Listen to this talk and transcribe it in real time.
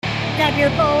Grab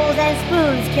your bowls and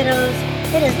spoons, kiddos.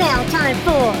 It is now time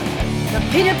for the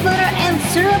Peanut Butter and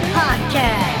Syrup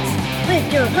Podcast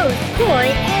with your hosts,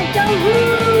 Corey and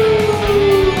Daru.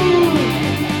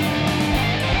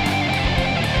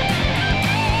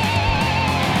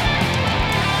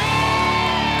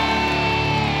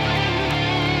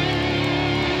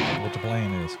 What the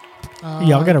plan is.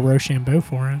 Y'all got a Rochambeau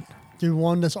for it. Do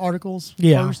one that's articles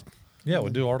Yeah. first. Yeah,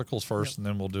 we'll do articles first, and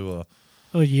then we'll do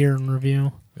A year in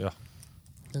review. yeah.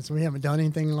 Since we haven't done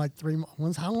anything in like 3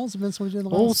 months. How long has it been since we did the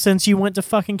Well, last? since you went to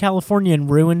fucking California and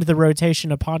ruined the rotation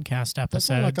of podcast That's episodes.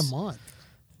 not like a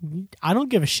month. I don't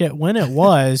give a shit when it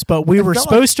was, but we were felt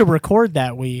supposed to record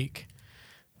that week.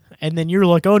 And then you're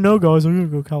like, oh no, guys, I'm going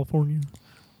to go to California.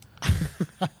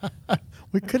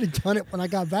 We could have done it when I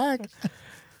got back.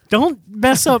 Don't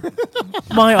mess up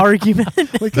my argument.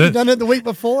 We could have done it the week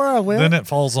before I went. Then it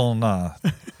falls on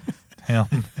him.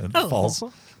 It Oh. falls.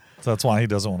 So that's why he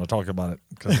doesn't want to talk about it,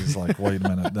 because he's like, wait a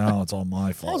minute, now it's all my I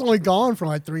was fault. only gone for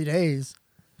like 3 days.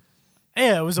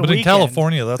 Yeah, it was a But weekend. in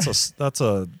California, that's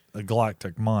a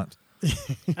galactic month.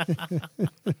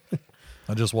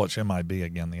 I just watched MIB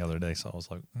again the other day, so I was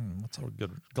like, what's a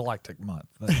good galactic month?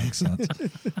 That makes sense.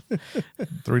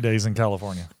 3 days in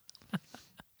California.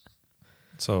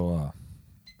 So,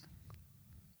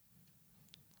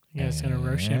 You guys got a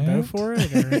Rochambeau for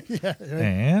it? Or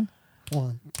and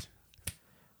One.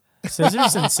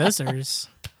 scissors and scissors?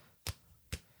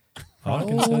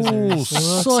 Fucking oh, scissors. It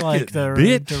looks suck like it, the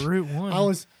bitch. root one.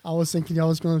 I was thinking I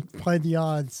was going to play the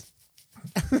odds.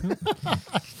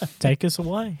 Take us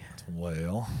away.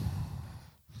 Well,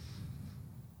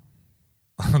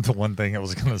 the one thing I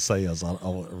was going to say is I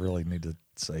really need to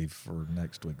save for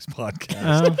next week's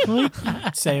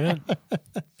podcast. Save it.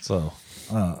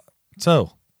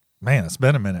 So, man, it's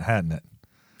been a minute, hadn't it?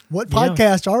 What Yeah.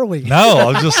 podcast are we? No,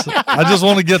 I just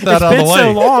want to get that It's out of been the way.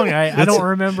 so long, I don't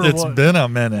remember It's what. been a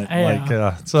minute.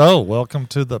 Yeah. So welcome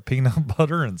to the Peanut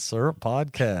Butter and Syrup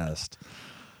Podcast,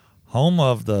 home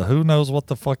of the who knows what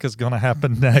the fuck is going to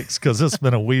happen next, because it's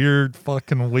been a weird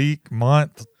fucking week,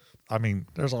 month. I mean,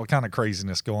 there's all kind of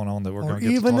craziness going on that we're Or going to get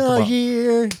to even talk a about.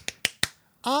 year.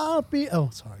 I'll be. Oh,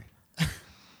 sorry.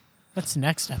 That's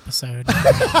next episode.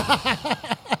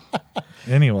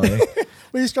 Anyway.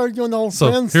 We started doing the whole So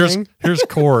friends here's thing.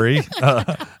 Corey,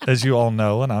 as you all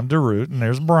know, and I'm Darut, and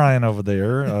there's Brian over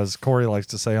there, as Corey likes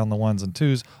to say on the ones and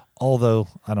twos, although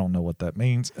I don't know what that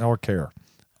means or care.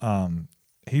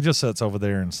 He just sits over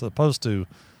there and supposed to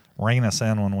rein us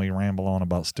in when we ramble on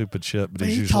about stupid shit, but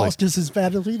He talks just as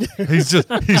bad as we do.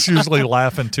 he's usually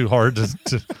laughing too hard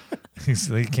to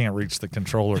he can't reach the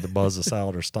controller to buzz us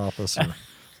out or stop us. Or,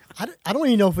 I don't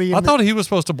even know if we. I thought he was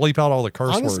supposed to bleep out all the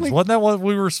curse Honestly- words. Wasn't that what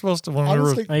we were supposed to when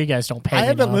Honestly, Oh, you guys don't pay I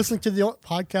haven't enough. listened to the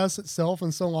podcast itself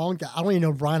in so long that I don't even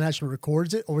know if Brian actually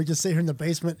records it, or we just sit here in the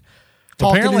basement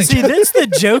talking. Apparently- See, that's the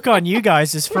joke on you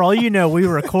guys. Is for all you know, we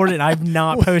record it. And I've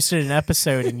not posted an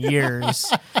episode in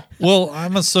years. Well,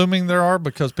 I'm assuming there are,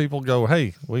 because people go,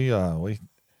 "Hey, we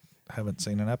haven't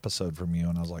seen an episode from you,"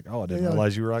 and I was like, "Oh, I didn't Yeah.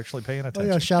 realize you were actually paying Oh, attention."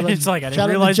 yeah, shout out, It's like I shout didn't out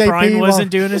to realize JP Brian while-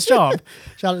 wasn't doing his job.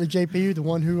 Shout out to JP, the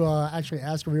one who actually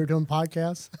asked if we were doing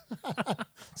podcasts.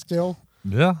 Still,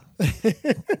 Yeah.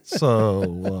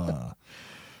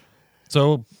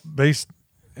 So based,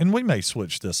 and we may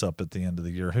switch this up at the end of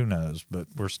the year. Who knows? But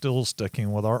we're still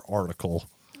sticking with our article.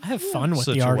 I have fun with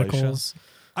the Situation. articles.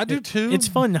 I do too. It's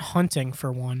fun hunting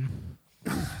for one.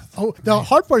 oh, the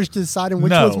hard part is deciding which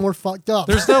No. one's more fucked up.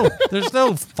 There's no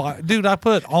dude. I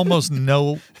put almost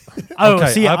no. Oh,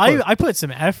 Okay, see, I put- I put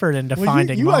some effort into Well,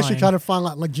 finding you mine. actually try to find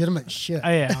like legitimate shit.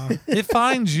 Yeah. It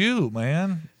finds you,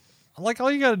 man. Like,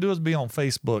 all you got to do is be on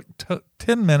Facebook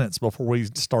 10 minutes before we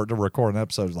start to record an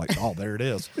episode. It's like, oh, there it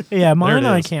is. Yeah, mine it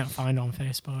I is. can't find on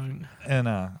Facebook. And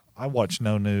I watch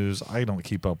no news. I don't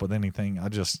keep up with anything.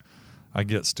 I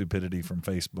get stupidity from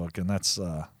Facebook, and that's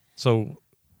so.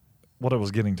 What I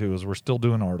was getting to is we're still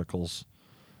doing articles.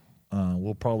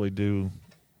 We'll probably do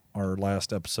our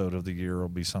last episode of the year. Will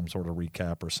be some sort of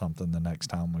recap or something the next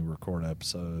time we record an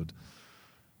episode.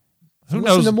 Who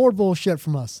Listen knows? to more bullshit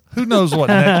from us. Who knows what?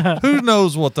 Who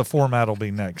knows what the format will be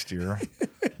next year?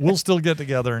 We'll still get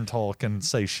together and talk and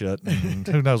say shit, and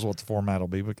who knows what the format will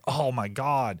be? But oh my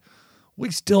God,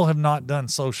 we still have not done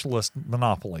Socialist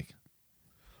Monopoly.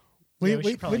 Yeah, We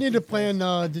should probably need to keep plan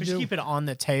to We should do. keep it on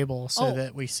the table so Oh.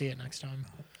 that we see it next time.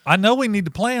 I know we need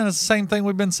to plan. It's the same thing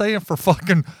we've been saying for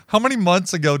fucking. How many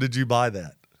months ago did you buy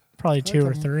that? Probably 2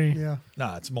 or 3. Yeah.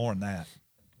 No, it's more than that.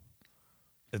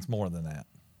 It's more than that.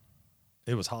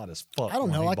 It was hot as fuck. I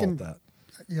don't when know. he I bought can- that.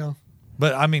 Yeah.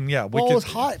 But I mean, yeah, we Well, could. it was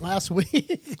hot last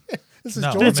week. This is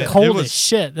No, Georgia. It's I mean, cold it was- as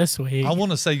shit this week. I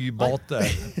want to say you bought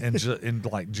that in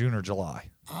like June or July.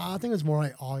 I think it's more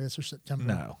like August or September.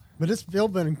 No. But it's still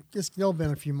been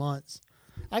a few months.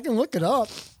 I can look it up.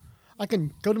 I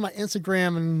can go to my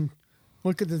Instagram and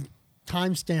look at the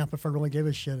timestamp if I really give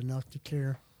a shit enough to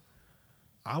care.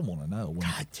 I want to know.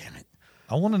 God damn it.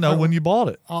 I want to know when you bought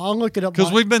it. I'll look it up.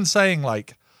 Because we've been saying,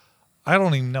 like, I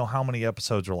don't even know how many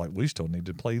episodes are like, we still need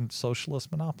to play Socialist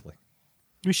Monopoly.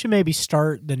 We should maybe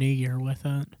start the new year with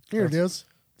it. Here it is.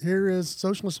 Here is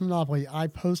Socialist Monopoly. I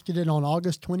posted it on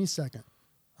August 22nd.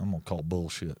 I'm going to call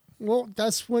bullshit. Well,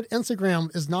 that's what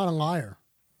Instagram is, not a liar.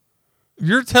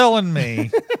 You're telling me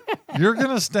you're going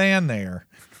to stand there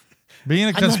being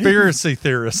a conspiracy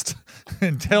theorist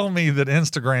and tell me that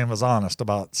Instagram is honest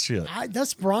about shit.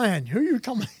 That's Brian. Who are you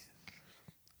coming?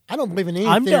 I don't believe in any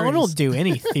I theories. don't do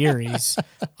any theories.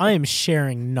 I am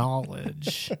sharing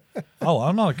knowledge. Oh,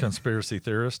 I'm not a conspiracy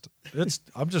theorist.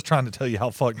 I'm just trying to tell you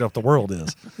how fucked up the world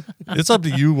is. It's up to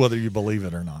you whether you believe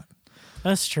it or not.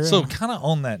 That's true. So kind of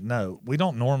on that note, we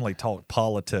don't normally talk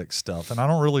politics stuff, and I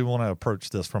don't really want to approach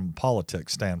this from a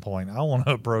politics standpoint. I want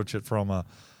to approach it from a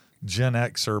Gen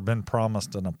Xer, been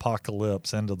promised an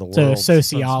apocalypse, end of the so world.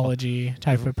 sociology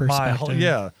type of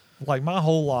perspective. Like my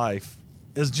whole life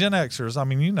as Gen Xers, I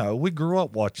mean, we grew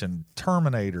up watching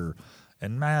Terminator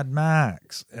and Mad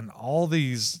Max and all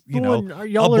these, a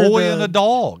boy and a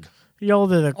dog. Y'all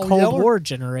are the Cold Yeller? War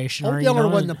generation, are you Yeller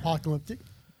not? wasn't apocalyptic.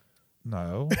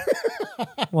 No.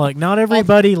 Like, not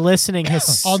everybody listening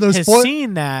has spoil-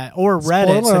 seen that or read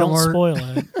it, so Spoiler don't alert. spoil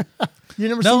it. You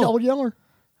never No. seen Old Yeller?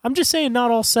 I'm just saying, not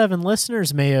all 7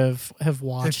 listeners may have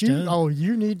watched it.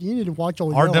 You need to watch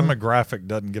Old Our Yeller. demographic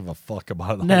doesn't give a fuck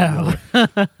about it. No.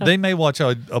 They may watch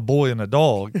a boy and a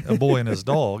dog, a boy and his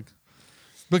dog,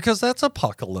 because that's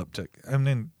apocalyptic. I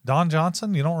mean, Don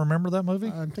Johnson, you don't remember that movie?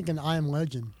 I'm thinking I Am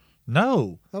Legend.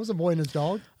 No. That was a boy and his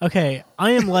dog. Okay,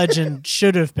 I Am Legend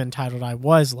should have been titled I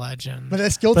Was Legend. But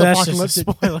that's still that's apocalyptic. just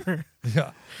a spoiler.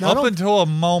 Yeah. No, Up until a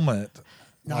moment,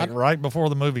 No, like right before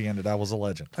the movie ended, I was a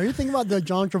legend. Are you thinking about the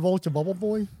John Travolta Bubble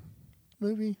Boy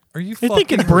movie? Are you You're fucking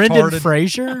thinking Brendan retarded?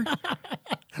 Fraser?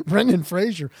 Brendan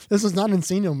Fraser. This is not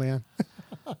Encino Man.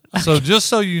 So just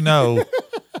so you know,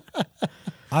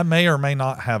 I may or may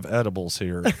not have edibles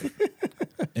here.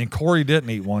 And Corey didn't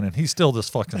eat one, and he's still this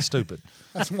fucking stupid.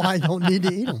 That's why I don't need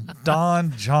to eat them.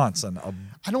 Don Johnson.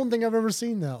 I don't think I've ever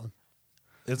seen that one.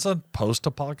 It's a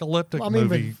post-apocalyptic Well, I mean,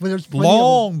 movie but there's plenty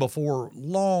long before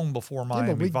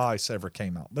Miami we- Vice ever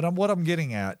came out. But what I'm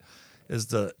getting at is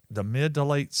the mid to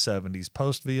late 70s,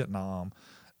 post-Vietnam,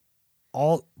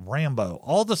 all Rambo,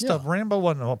 all the stuff. Yeah. Rambo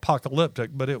wasn't apocalyptic,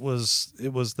 but it was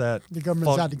that The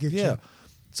government's out to get you.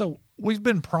 So we've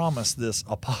been promised this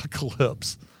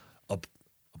apocalypse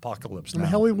I mean, now.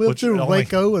 hell, we lived which through only-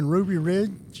 Waco and Ruby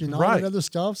Ridge and all Right. that other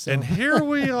stuff. So. And here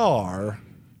we are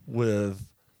with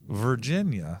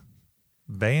Virginia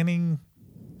banning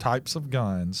types of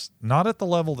guns, not at the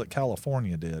level that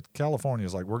California did. California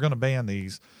is like, we're going to ban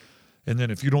these, and then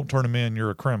if you don't turn them in,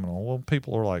 you're a criminal. Well,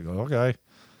 people are like, okay.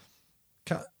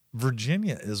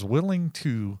 Virginia is willing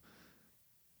to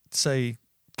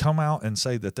come out and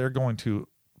say that they're going to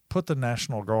put the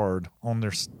National Guard on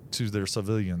to their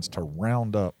civilians to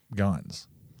round up guns.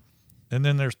 And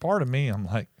then there's part of me, I'm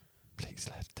like, please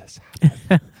let this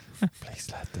happen. Please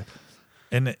let this.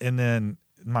 And then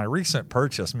my recent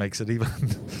purchase makes it even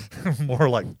more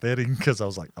like fitting because I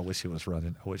was like, I wish he was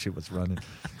running.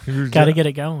 Got to get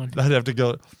it going. I'd have to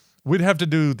go. We'd have to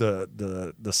do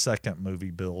the second movie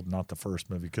build, not the first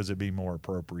movie, because it'd be more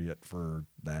appropriate for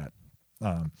that.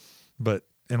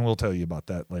 And we'll tell you about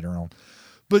that later on.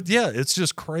 But yeah, it's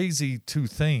just crazy to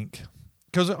think,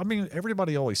 because I mean,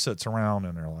 everybody always sits around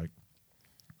and they're like,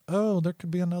 oh, there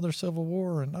could be another civil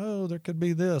war, and oh, there could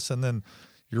be this, and then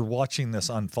you're watching this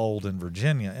unfold in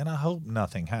Virginia, and I hope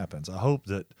nothing happens. I hope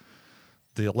that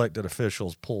the elected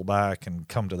officials pull back and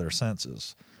come to their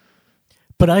senses.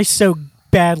 But I so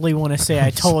badly want to say I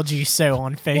told you so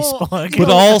on Facebook. But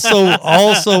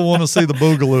also want to see the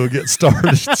boogaloo get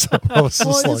started. So I was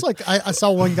just it's like I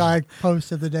saw one guy post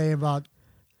the other day about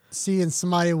seeing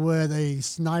somebody with a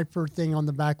sniper thing on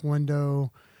the back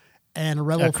window and a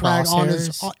rebel flag on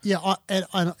his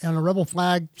and a rebel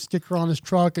flag sticker on his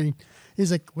truck, and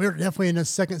he's like, we're definitely in the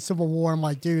second Civil War. I'm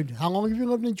like, dude, how long have you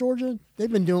lived in Georgia?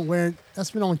 They've been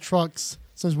that's been on trucks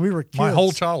since we were kids. my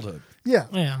whole childhood.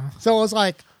 Yeah. So it's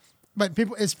like, but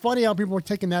people, it's funny how people are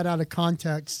taking that out of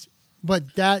context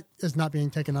But that is not being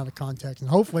taken out of context, and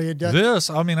hopefully it does. This,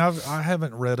 I mean, I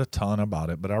haven't read a ton about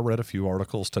it, but I read a few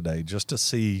articles today just to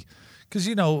see, because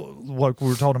you know what we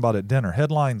were talking about at dinner.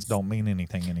 Headlines don't mean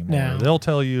anything anymore. No. They'll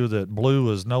tell you that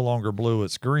blue is no longer blue;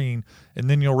 it's green, and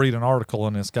then you'll read an article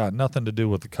and it's got nothing to do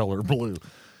with the color blue.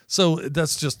 So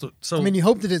that's just so. I mean, you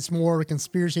hope that it's more a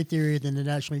conspiracy theory than it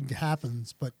actually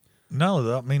happens, but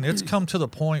no, I mean, it's come to the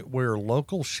point where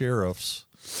local sheriffs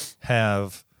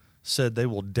have said they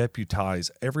will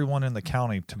deputize everyone in the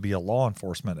county to be a law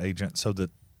enforcement agent so that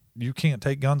you can't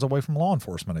take guns away from law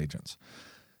enforcement agents.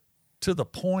 To the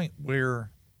point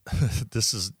where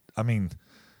this is, I mean,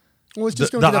 well, it's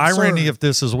just the gonna get irony absurd. of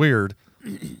this is weird.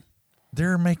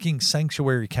 They're making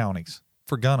sanctuary counties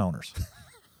for gun owners.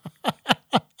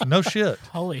 No shit.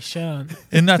 Holy shit.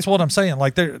 And that's what I'm saying.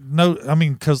 Like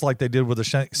because like they did with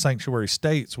the sanctuary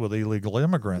states with illegal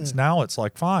immigrants. Now it's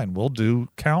like, fine, we'll do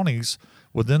counties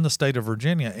within the state of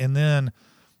Virginia. And then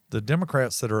the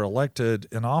Democrats that are elected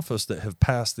in office that have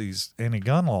passed these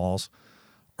anti-gun laws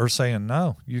are saying,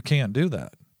 no, you can't do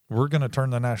that. We're going to turn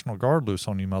the National Guard loose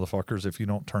on you motherfuckers if you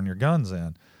don't turn your guns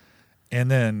in.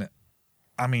 And then,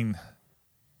 I mean,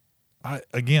 I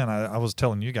was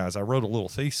telling you guys, I wrote a little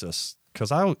thesis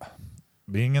because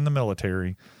being in the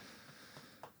military,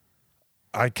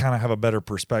 I kind of have a better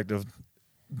perspective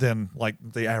than like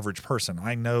the average person.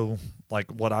 I know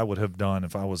like what I would have done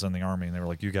if I was in the Army and they were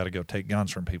like, you got to go take guns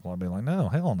from people. I'd be like, no,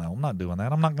 hell no, I'm not doing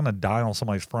that. I'm not going to die on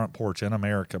somebody's front porch in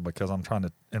America because I'm trying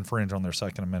to infringe on their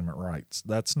Second Amendment rights.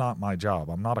 That's not my job.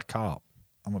 I'm not a cop.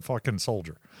 I'm a fucking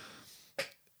soldier.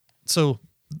 So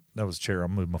that was a chair. I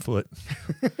moved my foot.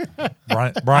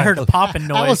 Brian, I heard a popping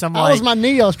noise. That was my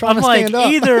knee. I was trying to stand up.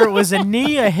 Either it was a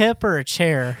knee, a hip, or a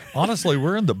chair. Honestly,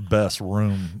 we're in the best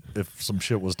room if some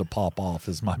shit was to pop off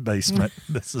is my basement.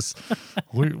 This is,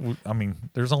 I mean,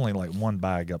 there's only like one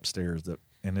bag upstairs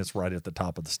and it's right at the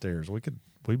top of the stairs.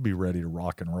 We'd be ready to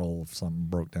rock and roll if something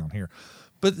broke down here.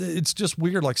 But it's just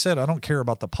weird. Like I said, I don't care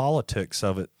about the politics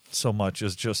of it so much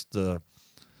as just the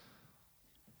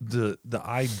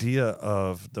idea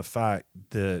of the fact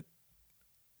that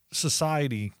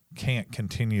society can't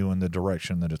continue in the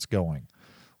direction that it's going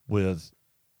with,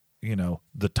 you know,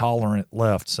 the tolerant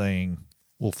left saying,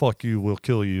 well, fuck you, we'll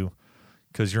kill you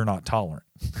because you're not tolerant,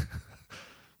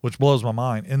 which blows my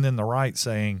mind. And then the right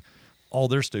saying all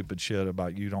their stupid shit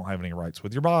about you don't have any rights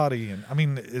with your body. And I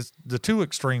mean, the two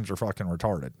extremes are fucking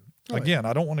retarded. Again,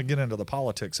 I don't want to get into the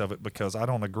politics of it because I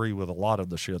don't agree with a lot of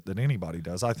the shit that anybody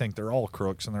does. I think they're all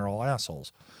crooks and they're all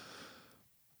assholes.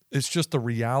 It's just the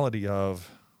reality of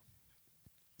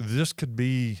this could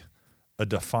be a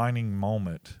defining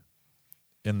moment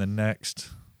in the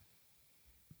next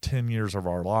 10 years of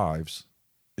our lives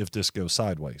if this goes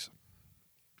sideways.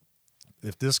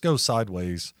 If this goes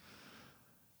sideways,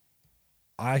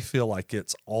 I feel like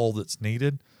it's all that's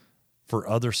needed for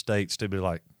other states to be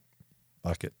like,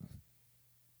 fuck it.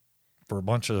 For a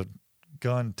bunch of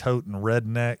gun-toting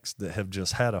rednecks that have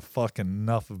just had a fucking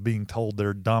enough of being told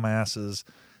they're dumbasses,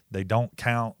 they don't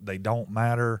count, they don't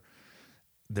matter,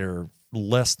 they're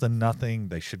less than nothing,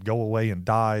 they should go away and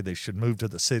die, they should move to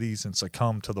the cities and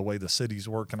succumb to the way the cities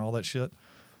work and all that shit,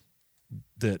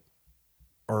 that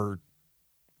are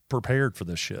prepared for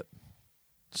this shit.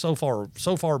 So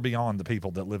far beyond the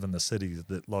people that live in the cities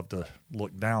that love to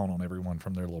look down on everyone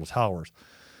from their little towers.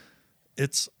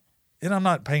 And I'm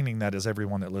not painting that as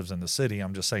everyone that lives in the city.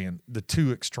 I'm just saying the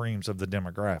two extremes of the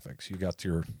demographics. You got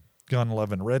your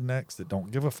gun-loving rednecks that don't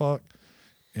give a fuck,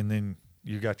 and then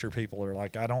you got your people that are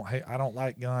like, I don't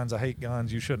like guns. I hate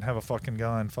guns. You shouldn't have a fucking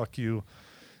gun. Fuck you.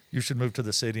 You should move to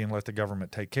the city and let the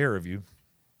government take care of you.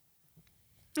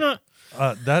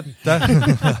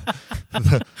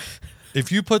 If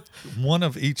you put one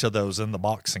of each of those in the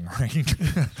boxing ring,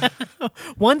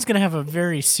 one's going to have a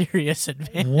very serious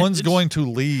advantage. One's going to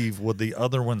leave with the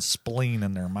other one's spleen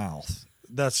in their mouth.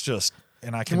 That's just,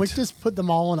 and I can we just put them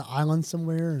all on an island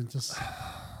somewhere and just?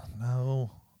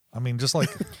 No, I mean just like.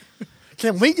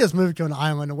 Can we just move to an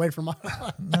island away from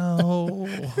island? No,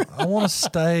 I want to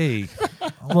stay.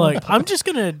 Look, I'm just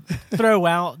going to throw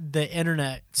out the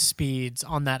internet speeds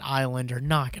on that island are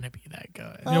not going to be that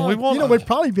good. We'd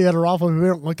probably be better off if we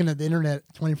weren't looking at the internet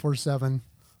 24/7.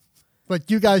 But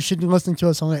you guys should listen to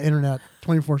us on the internet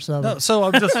 24/7. No, so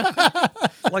I'm just,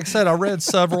 like I said, I read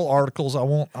several articles. I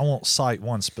won't cite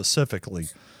one specifically,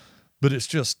 but it's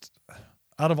just,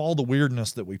 out of all the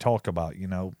weirdness that we talk about, you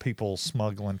know, people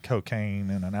smuggling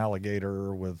cocaine in an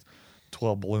alligator with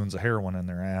 12 balloons of heroin in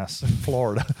their ass in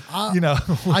Florida.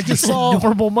 I just saw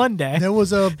Normal Monday. There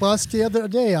was a bust the other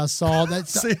day. I saw that.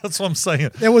 See, that's what I'm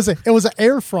saying. It was an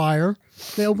air fryer.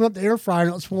 They opened up the air fryer and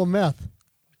it was full of meth.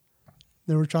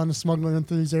 They were trying to smuggle it in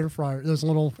through these air fryers. Those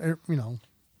little,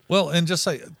 Well, and just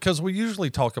say, because we usually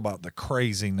talk about the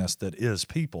craziness that is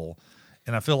people,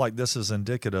 and I feel like this is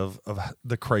indicative of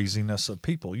the craziness of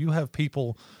people. You have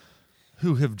people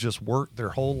who have just worked their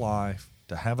whole life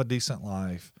to have a decent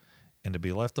life and to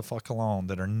be left the fuck alone,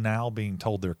 that are now being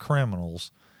told they're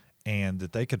criminals and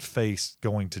that they could face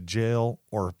going to jail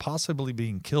or possibly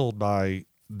being killed by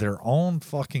their own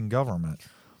fucking government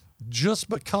just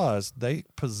because they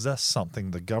possess something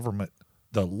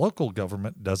the local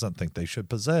government doesn't think they should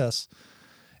possess.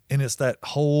 And it's that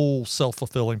whole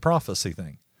self-fulfilling prophecy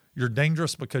thing. You're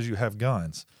dangerous because you have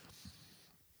guns.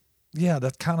 Yeah,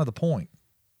 that's kind of the point.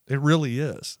 It really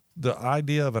is. The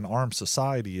idea of an armed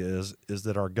society is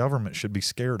that our government should be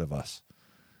scared of us.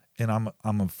 And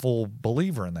I'm a full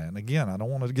believer in that. And again, I don't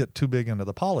want to get too big into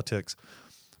the politics,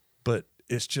 but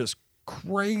it's just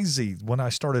crazy when I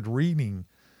started reading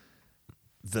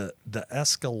the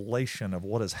escalation of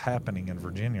what is happening in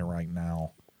Virginia right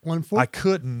now. I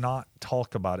could not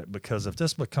talk about it because if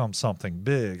this becomes something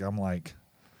big, I'm like...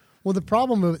 Well, the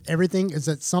problem with everything is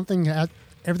that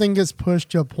everything gets pushed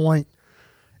to a point,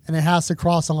 and it has to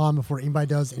cross a line before anybody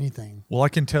does anything. Well, I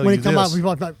can tell when you it come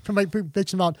this. out, somebody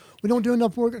bitching about, we don't do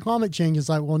enough work at climate change. It's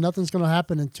like, well, nothing's going to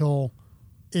happen until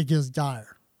it gets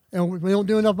dire. And we don't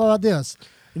do enough about this.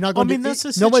 You're not going to that's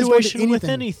the situation with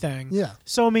anything. Yeah.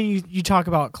 So, you talk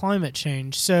about climate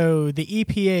change. So the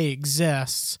EPA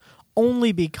exists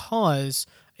only because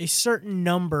a certain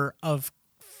number of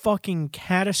fucking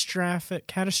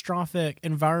catastrophic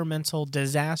environmental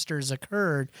disasters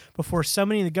occurred before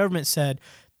somebody in the government said,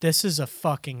 this is a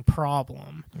fucking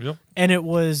problem. Yep. And it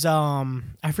was,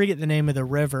 I forget the name of the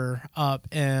river up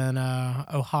in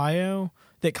Ohio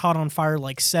that caught on fire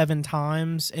like 7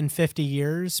 times in 50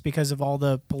 years because of all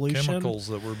the pollution. Chemicals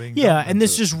that were being and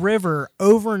this just river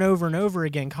over and over and over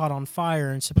again caught on fire,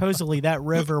 and supposedly that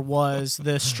river was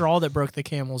the straw that broke the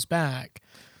camel's back.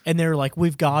 And they're like,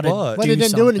 we've got to do something. But it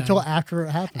didn't do it until after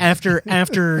it happened. After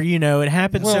it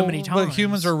happened so many times. But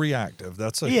humans are reactive.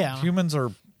 Humans are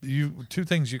two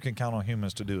things you can count on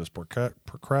humans to do is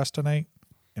procrastinate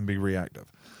and be reactive.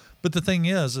 But the thing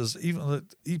is even the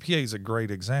EPA is a great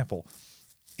example.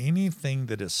 Anything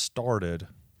that is started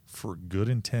for good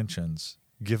intentions,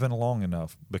 given long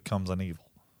enough, becomes an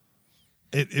evil.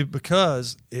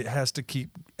 Because it has to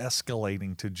keep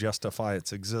escalating to justify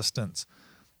its existence,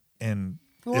 and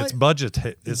it's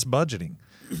budgeting.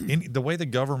 The way the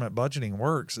government budgeting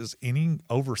works is any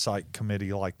oversight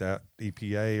committee like that,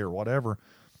 EPA or whatever,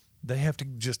 they have to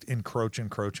just encroach and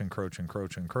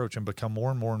become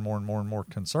more and more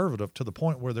conservative to the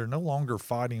point where they're no longer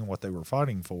fighting what they were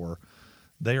fighting for.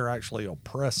 They are actually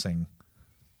oppressing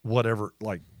whatever,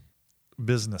 like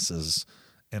businesses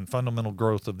and fundamental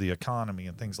growth of the economy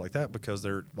and things like that, because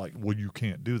they're like, well, you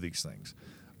can't do these things.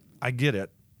 I get it.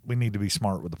 We need to be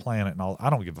smart with the planet and all. I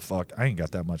don't give a fuck. I ain't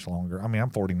got that much longer. I mean, I'm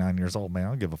 49 years old, man. I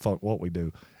don't give a fuck what we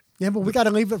do. Yeah, but we got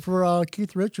to leave it for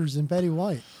Keith Richards and Betty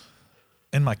White.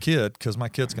 And my kid, because my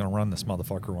kid's going to run this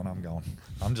motherfucker when I'm gone.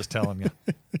 I'm just telling you.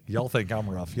 Y'all think I'm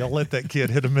rough. Y'all let that kid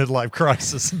hit a midlife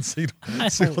crisis and see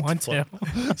what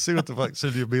the fuck. So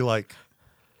you'll be like,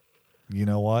 you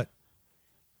know what?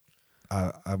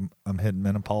 I'm hitting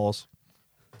menopause,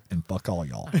 and fuck all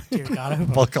y'all. Dear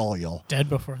God, fuck all y'all. Dead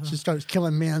before that. She starts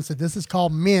killing men. So this is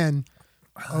called men.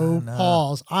 Oh, no.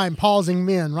 pause. I'm pausing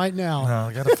men right now. No,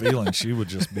 I got a feeling she would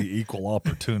just be equal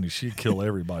opportunity. She'd kill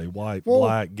everybody. White,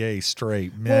 black, gay,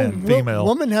 straight, men, female.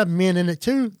 Women have men in it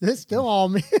too. It's still all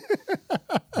men.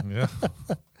 Yeah.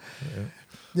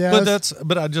 Yeah.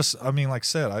 But I mean, like I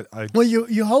said, I well,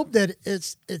 you hope that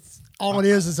it's all it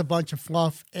is a bunch of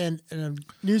fluff and a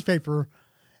newspaper,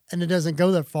 and it doesn't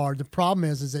go that far. The problem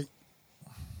is that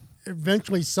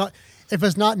eventually, if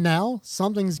it's not now,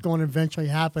 something's going to eventually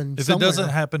happen. If somewhere. it doesn't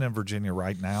happen in Virginia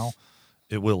right now,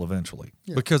 it will eventually,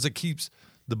 because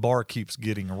the bar keeps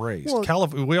getting raised. Well,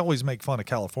 we always make fun of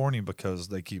California because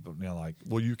they keep like,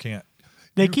 well, you can't.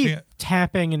 They keep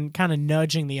tapping and kind of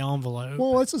nudging the envelope.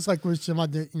 Well, it's just like with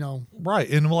somebody, right,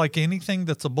 and like anything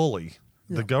that's a bully,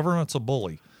 the government's a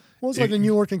bully. Well, it's like New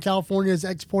York and California is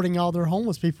exporting all their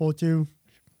homeless people to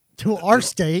our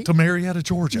state, to Marietta,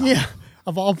 Georgia. Yeah,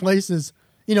 of all places.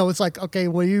 It's like, okay,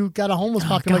 well, you got a homeless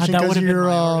population because of your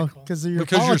politics.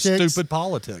 Your stupid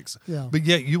politics. Yeah. But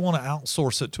yet you want to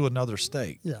outsource it to another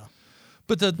state. Yeah.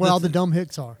 But the dumb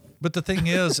hicks are. But the thing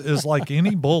is like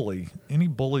any bully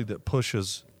that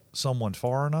pushes someone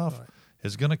far enough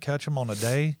is going to catch them on a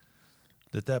day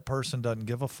that person doesn't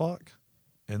give a fuck,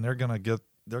 and they're going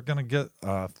to get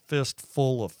a fist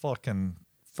full of fucking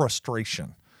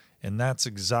frustration. And that's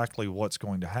exactly what's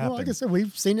going to happen. Well, like I said,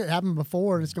 we've seen it happen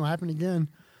before, and it's going to happen again.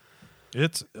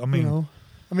 It's, I mean,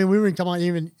 we were talking about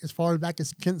even as far back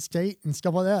as Kent State and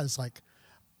stuff like that. It's like,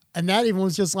 and that even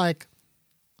was just like,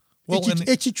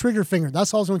 itchy trigger finger.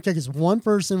 That's all it's going to take is one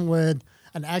person with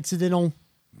an accidental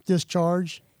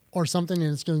discharge or something,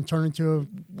 and it's going to turn into a.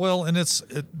 Well, and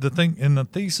the thing in the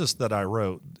thesis that I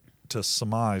wrote to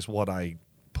surmise what I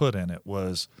put in it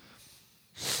was,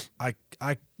 I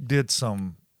did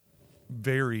some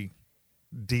very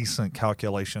decent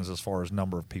calculations as far as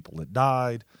number of people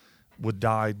that would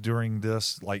die during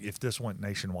this, like if this went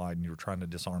nationwide and you were trying to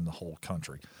disarm the whole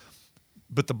country.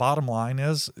 But the bottom line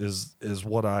is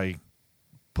what I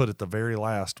put at the very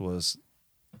last was,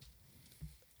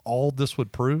 all this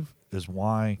would prove is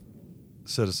why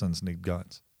citizens need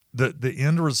guns. The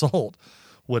end result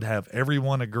would have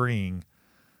everyone agreeing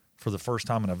for the first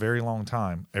time in a very long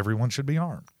time, everyone should be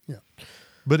armed. Yeah.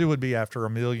 But it would be after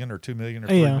 1 million or 2 million or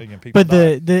 3 million people. But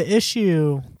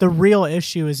the real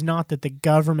issue is not that the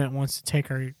government wants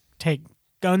to take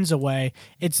guns away.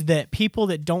 It's that people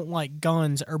that don't like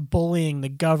guns are bullying the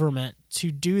government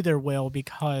to do their will,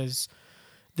 because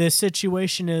the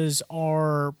situation is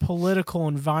our political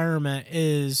environment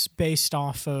is based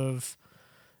off of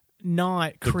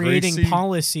not creating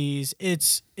policies.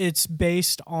 It's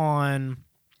based on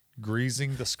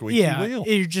greasing the squeaky wheel.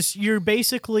 You're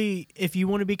basically, if you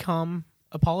want to become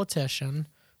a politician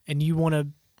and you want to,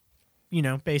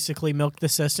 basically milk the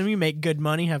system, you make good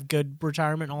money, have good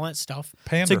retirement, all that stuff.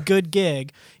 Pander. It's a good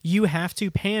gig. You have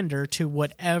to pander to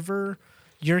whatever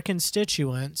your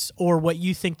constituents or what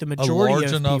you think the majority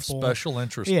of people. A large enough special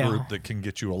interest group that can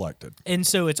get you elected. And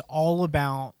so it's all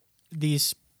about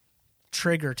these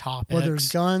trigger topics. Whether it's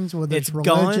guns, whether it's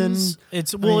religion. Guns.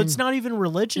 It's not even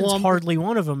religion. It's hardly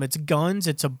one of them. It's guns.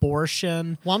 It's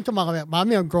abortion. Well, I'm talking about.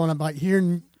 I'm growing up like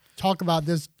hearing talk about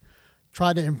this.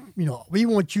 Try to we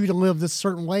want you to live this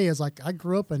certain way. It's like I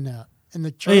grew up in that in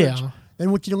the church. Yeah. They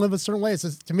want you to live a certain way.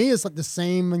 To me, it's like the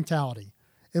same mentality.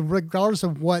 Regardless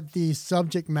of what the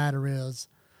subject matter is,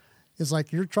 it's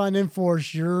like you're trying to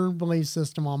enforce your belief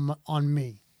system on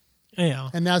me. Yeah,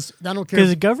 and I don't care because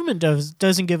the government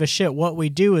doesn't give a shit what we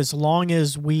do as long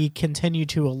as we continue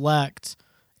to elect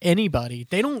anybody.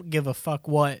 They don't give a fuck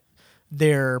what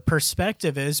their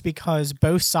perspective is, because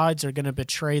both sides are going to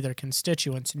betray their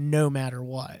constituents no matter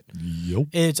what. Yep.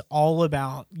 It's all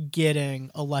about getting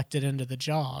elected into the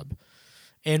job.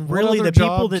 And what really, other the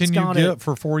people job that's can you got get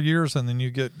for 4 years, and then you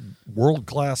get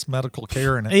world-class medical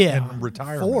care and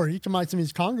retirement? 4. You can might some of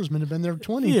these congressmen have been there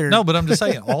 20 years. No, but I'm just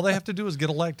saying, all they have to do is get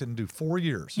elected and do 4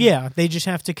 years. Yeah, they just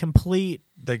have to complete.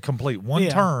 They complete one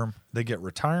term, they get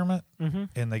retirement,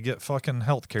 and they get fucking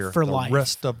health care for the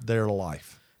rest of their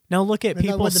life. Now look at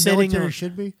people what the sitting military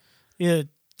should be. Yeah,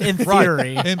 in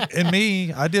theory. and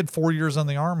me, I did 4 years in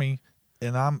the Army,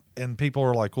 and people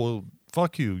are like, "Well,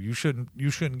 fuck you. You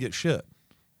shouldn't get shit."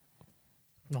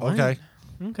 What? Okay.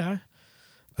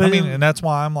 But and that's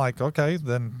why I'm like, okay,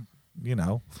 then you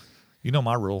know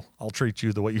my rule. I'll treat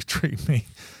you the way you treat me.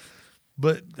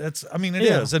 But it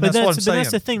is, and that's what I'm saying.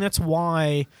 That's the thing. That's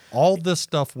why all this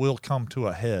stuff will come to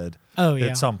a head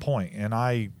at some point, and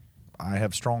I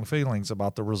have strong feelings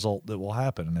about the result that will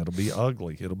happen, and it'll be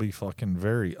ugly. It'll be fucking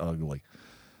very ugly.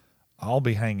 I'll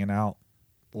be hanging out,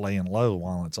 laying low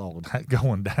while it's all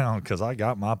going down, because I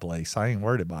got my place. I ain't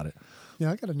worried about it.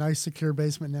 Yeah, I got a nice secure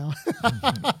basement now.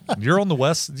 You're on the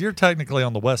west. You're technically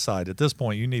on the west side. At this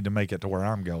point, you need to make it to where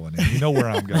I'm going, and you know where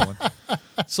I'm going.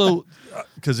 So,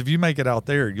 because if you make it out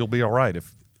there, you'll be all right.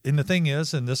 And the thing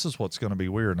is, and this is what's going to be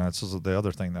weird, and this is the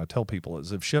other thing that I tell people,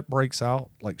 is if shit breaks out,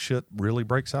 like shit really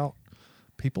breaks out,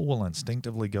 people will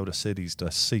instinctively go to cities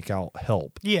to seek out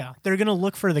help. Yeah, they're going to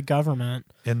look for the government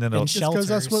and then shelters. Because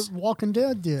that's what Walking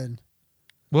Dead did.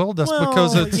 Well,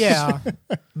 because it's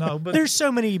no, but there's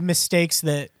so many mistakes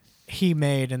that he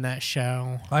made in that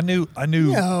show. I knew.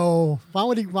 No, why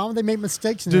would they make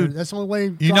mistakes in there? That's the only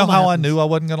way. You know how I knew I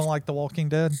wasn't going to like The Walking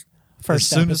Dead?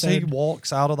 First as soon episode. as he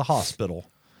walks out of the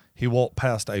hospital, he walked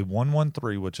past a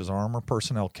 113, which is an armored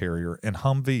personnel carrier, and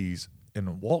Humvees,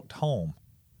 and walked home.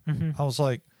 Mm-hmm. I was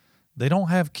like, they don't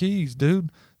have keys,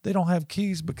 dude. They don't have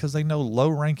keys because they know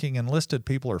low-ranking enlisted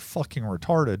people are fucking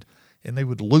retarded, and they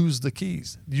would lose the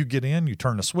keys. You get in, you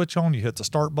turn the switch on, you hit the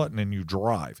start button, and you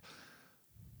drive.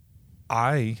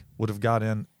 I would have got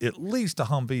in at least a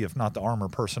Humvee, if not the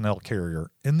armored personnel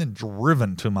carrier, and then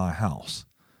driven to my house.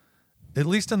 At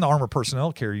least in the armored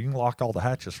personnel carrier, you can lock all the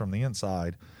hatches from the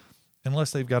inside.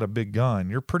 Unless they've got a big gun,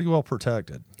 you're pretty well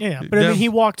protected. Yeah, but he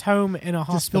walked home in a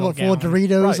hospital just fill it full of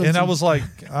Doritos. Right. And I was like,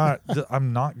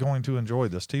 I'm not going to enjoy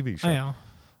this TV show. Yeah.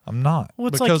 I'm not. Well,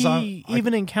 it's like he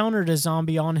even encountered a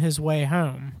zombie on his way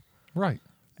home. Right.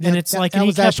 And it's like that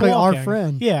was he kept actually walking. our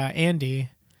friend. Yeah, Andy.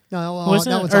 No, Was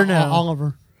that it? was Or no?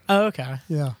 Oliver. Oh, okay.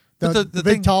 Yeah. But The the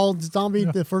big thing- tall zombie,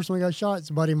 the first one that got shot, it's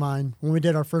a buddy of mine. When we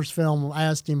did our first film, I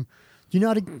asked him, "Do you know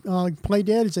how to play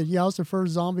dead?" He said, "Yeah, I was the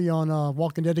first zombie on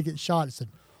Walking Dead to get shot." I said,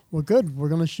 "Well, good. We're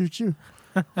going to shoot you."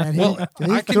 And he, Well, he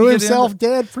I can threw get himself into-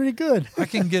 dead pretty good. I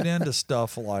can get into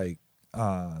stuff like,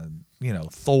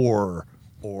 Thor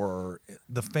or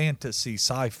the fantasy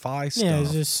sci-fi stuff. Yeah,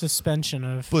 it's just suspension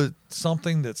of. But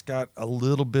something that's got a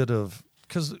little bit of,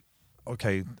 because,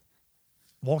 okay,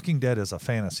 Walking Dead is a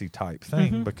fantasy type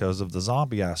thing because of the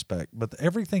zombie aspect, but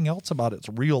everything else about it's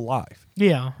real life.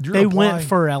 Yeah, You're they applying- went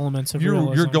for elements of You're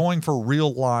realism. going for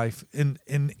real life, and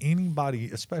anybody,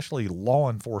 especially law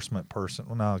enforcement person.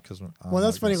 Well, no, because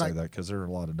that's funny, Say like- that because there are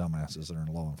a lot of dumbasses that are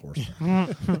in law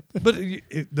enforcement. But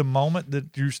the moment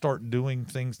that you start doing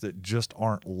things that just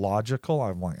aren't logical,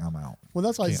 I'm out. Well,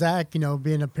 that's like Can't. Zach,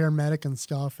 being a paramedic and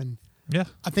stuff. And Yeah.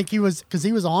 I think he was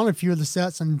on a few of the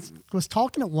sets and was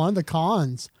talking at one of the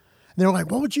cons. And they were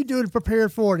like, "What would you do to prepare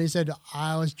for it?" And he said,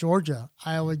 "I was Georgia.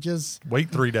 I would just, Wait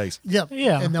 3 days. yep."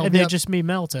 Yeah, they'll and be they up- just be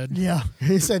melted. Yeah.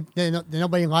 He said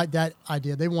nobody liked that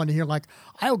idea. They wanted to hear, like,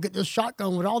 "I'll get this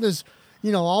shotgun with all this,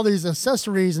 all these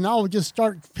accessories, and I'll just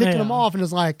start picking them Yeah. off." And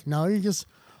it's like, no, you just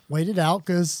wait it out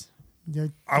because,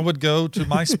 I would go to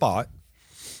my spot,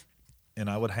 and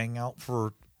I would hang out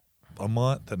for a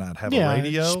month, and I'd have Yeah, a it'd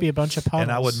radio, just be a bunch of puddles.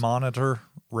 and I would monitor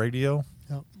radio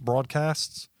Yep.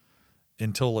 broadcasts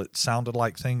until it sounded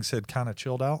like things had kind of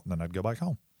chilled out, and then I'd go back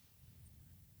home,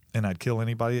 and I'd kill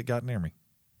anybody that got near me.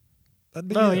 That'd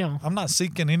be it. Yeah. I'm not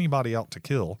seeking anybody out to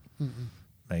kill.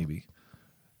 Maybe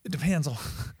it depends on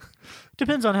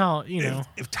Depends on how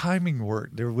if timing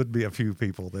worked. There would be a few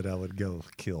people that I would go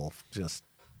kill just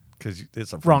because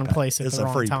it's a free wrong pass. place at It's the a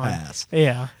wrong free time. pass.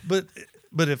 Yeah. But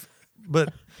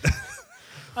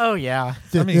Oh yeah.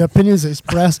 the, I mean- the opinions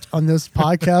expressed on this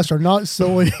podcast are not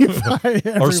solely by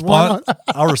everyone.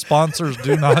 our sponsors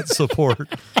do not support,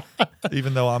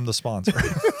 even though I'm the sponsor.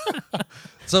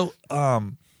 So,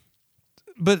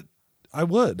 but I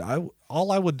would.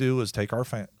 All I would do is take our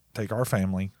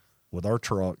family with our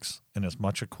trucks and as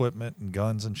much equipment and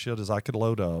guns and shit as I could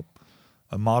load up.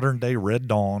 A modern day Red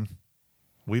Dawn.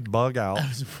 We'd bug out.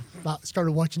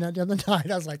 Started watching that the other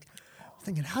night. I was like,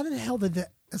 thinking, how the hell did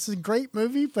that? This is a great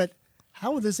movie, but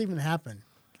how would this even happen?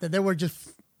 That they would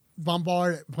just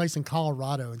bombard a place in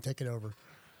Colorado and take it over.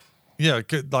 Yeah,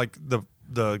 like the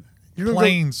You're gonna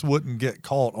planes wouldn't get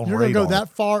caught on You're going radar. to go that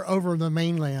far over the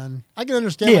mainland. I can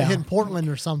understand Yeah. like hitting Portland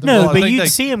or something. No, Well, I but think you'd they-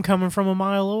 see them coming from a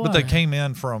mile away. But they came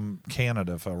in from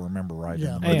Canada, if I remember right. in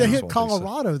Yeah, the but movie, they is hit what said.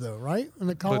 Colorado though, right? And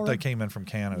the Colorado. But they came in from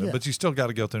Canada. Yeah. But you still got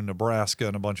to go through Nebraska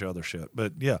and a bunch of other shit.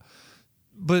 But yeah,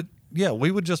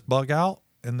 we would just bug out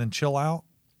and then chill out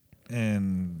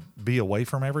and be away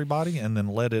from everybody and then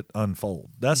let it unfold.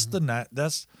 That's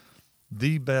that's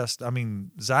the best. I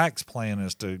mean, Zach's plan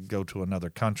is to go to another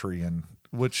country, and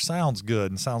which sounds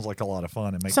good and sounds like a lot of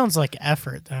fun. And make Sounds like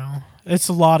effort though. It's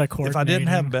a lot of if coordinating. I didn't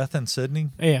have Beth and Sydney,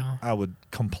 Yeah. I would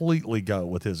completely go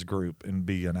with his group and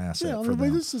be an asset Yeah, I for mean,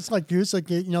 them. this is like you. It's like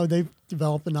they've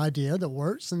developed an idea that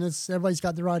works, and everybody's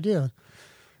got their idea.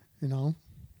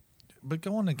 But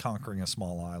going and conquering a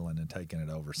small island and taking it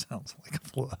over sounds like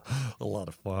a lot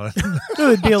of fun. It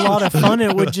would be a lot of fun.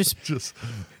 It would just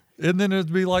And then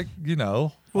it'd be like,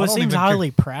 well, I it don't seems even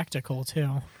highly practical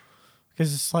too.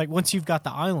 Because it's like once you've got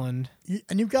the island,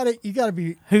 And you got to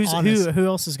be who honest.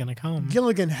 else is going to come?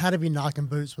 Gilligan had to be knocking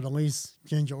boots with at least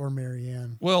Ginger or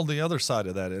Marianne. Well, the other side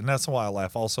of that, and that's why I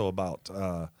laugh also about,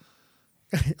 I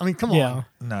mean, come Yeah.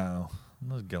 on. no,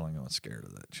 Gilligan was scared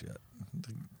of that shit.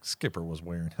 The skipper was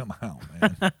wearing him out,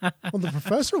 man. Well, the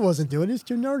professor wasn't doing it. He's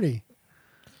too nerdy.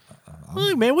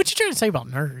 Look, man, what you trying to say about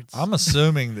nerds? I'm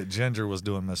assuming that Ginger was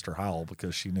doing Mr. Howell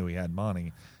because she knew he had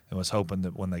money and was hoping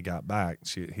that when they got back,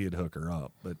 he'd hook her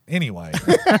up. But anyway.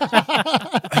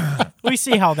 We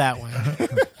see how that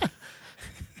went.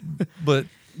 But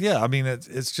yeah, I mean,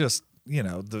 it's just,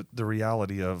 the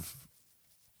reality of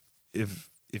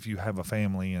if you have a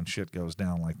family and shit goes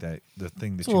down like that, the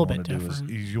thing that a you little want to bit do is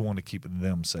different. you want to keep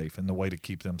them safe. And the way to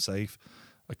keep them safe,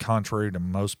 contrary to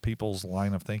most people's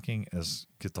line of thinking, is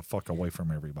get the fuck away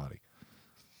from everybody.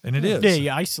 And it is. Yeah,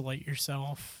 you isolate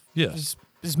yourself. Yes.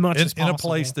 As much as in possible. a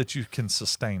place that you can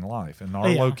sustain life. And our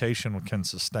Yeah. location can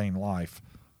sustain life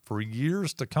for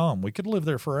years to come. We could live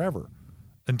there forever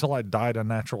until I died a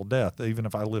natural death. Even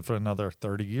if I lived for another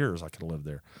 30 years, I could live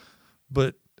there.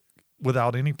 But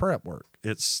without any prep work,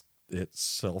 it's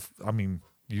I mean,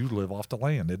 you live off the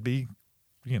land. It'd be,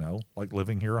 like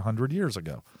living here 100 years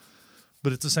ago.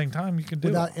 But at the same time, you can do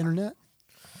Without it. internet?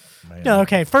 Man. No,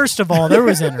 okay. First of all, there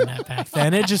was internet back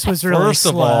then. It just was really First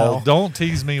slow. of all, don't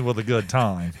tease me with a good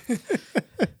time.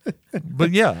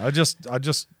 But yeah, I just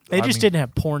They just didn't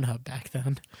have Pornhub back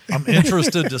then. I'm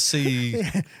interested to see.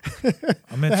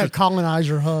 They had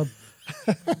Colonizer Hub.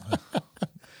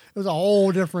 It was a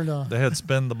whole different. They had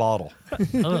Spin the Bottle.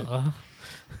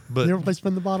 But you ever play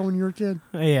Spin the Bottle when you were a kid?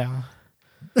 Yeah.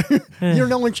 You're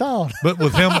an only child. But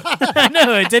with him,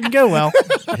 No, it didn't go well.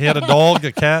 he had a dog,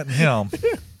 a cat, and him.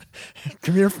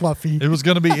 Come here, Fluffy. It was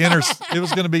going to be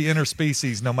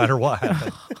interspecies, no matter what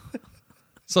happened.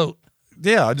 So,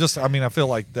 yeah, I feel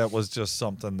like that was just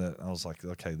something that I was like,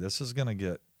 okay, this is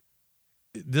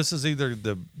either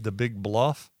the big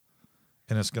bluff,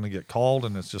 and it's going to get called,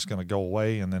 and it's just going to go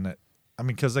away, and then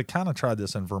because they kind of tried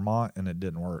this in Vermont, and it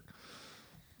didn't work,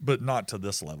 but not to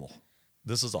this level.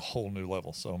 This is a whole new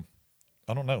level. So,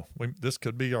 I don't know. This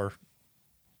could be our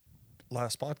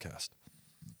last podcast.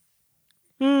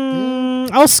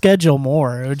 I'll schedule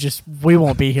more. We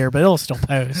won't be here, but it'll still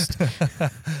post.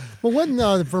 Well,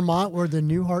 wasn't Vermont where the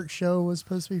Newhart show was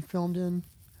supposed to be filmed in,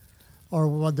 or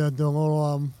what the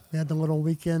little they had the little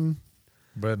weekend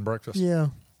Bed and breakfast. Yeah.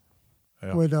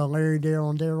 With Larry,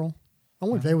 Daryl, and Daryl. I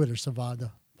wonder if they would have survived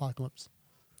the apocalypse.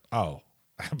 Oh,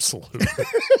 absolutely.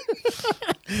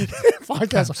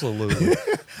 Absolutely.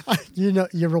 You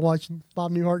ever watched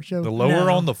Bob Newhart show? The lower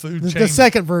on the food chain. The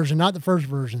second version, not the first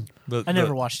version. I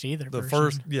never watched either. The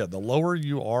first, the lower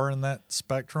you are in that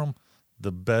spectrum,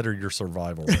 the better your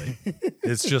survival rate.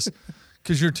 It's just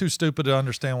because you're too stupid to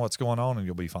understand what's going on, and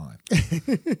you'll be fine.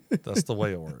 That's the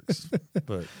way it works.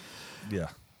 But yeah.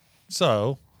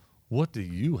 So, what do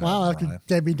you have? Wow, I could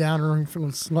Debbie Downer and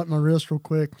slut my wrist real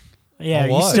quick. Yeah,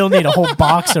 you still need a whole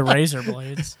box of razor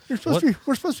blades. We're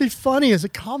supposed to be funny as a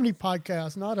comedy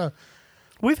podcast, not a.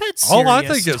 We've had serious I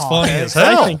think it's talk. funny as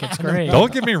hell. I think it's great.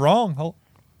 Don't get me wrong.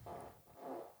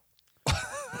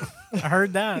 I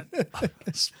heard that.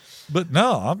 But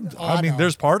no, I mean,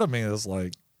 there's part of me that's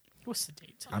like, what's the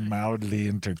date today? I'm mildly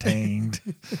entertained.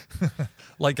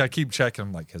 Like I keep checking.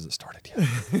 I'm like, has it started yet?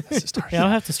 Has it started I'll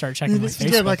have to start checking my Facebook. You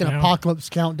get like an now. apocalypse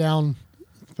countdown.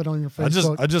 Put on your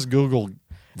Facebook. I just Googled.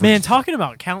 Man, talking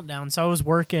about countdowns, I was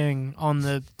working on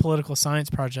the political science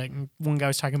project, and one guy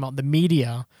was talking about the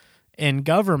media and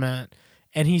government,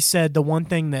 and he said the one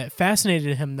thing that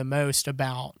fascinated him the most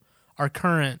about our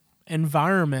current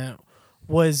environment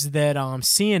was that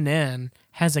CNN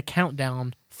has a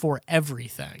countdown for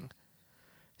everything.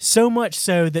 So much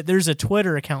so that there's a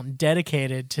Twitter account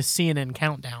dedicated to CNN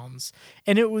countdowns.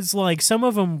 And it was like some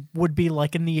of them would be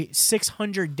like in the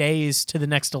 600 days to the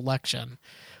next election.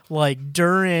 Like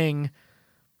during,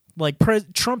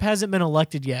 Trump hasn't been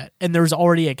elected yet, and there's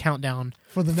already a countdown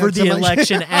for the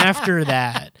election after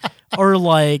that. Or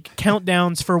like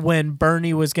countdowns for when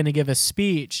Bernie was going to give a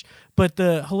speech. But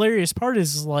the hilarious part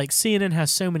is like CNN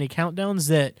has so many countdowns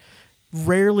that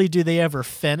rarely do they ever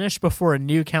finish before a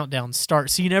new countdown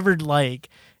starts. So you never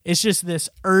it's just this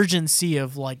urgency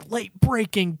of like late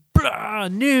breaking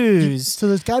news. So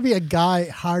there's got to be a guy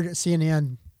hired at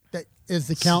CNN that is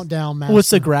the countdown master. What's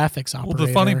the graphics operator? Well,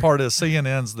 the funny part is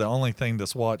CNN's the only thing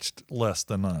that's watched less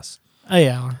than us. Oh,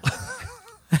 yeah.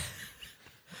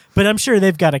 But I'm sure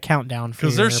they've got a countdown for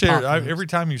because they're shared. Every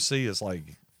time you see, it's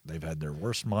like they've had their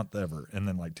worst month ever, and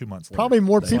then like 2 months later, probably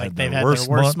more people. They've had their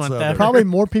worst month ever. Probably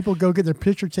more people go get their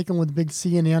picture taken with big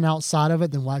CNN outside of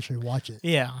it than will actually watch it.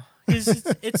 Yeah,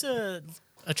 it's a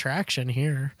attraction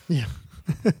here. Yeah,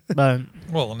 but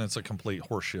and it's a complete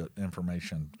horseshit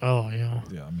information. Oh yeah,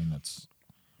 yeah. I mean, it's.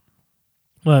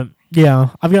 But yeah,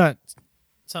 I've got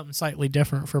something slightly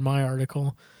different for my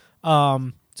article.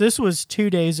 This was 2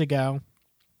 days ago.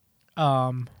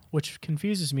 Which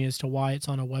confuses me as to why it's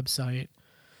on a website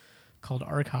called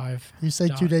Archive. You say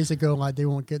 2 days ago, like they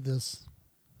won't get this.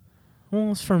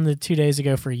 Well, it's from the 2 days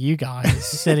ago for you guys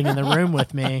sitting in the room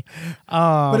with me.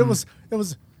 But it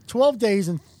was 12 days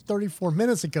and 34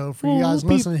 minutes ago for you guys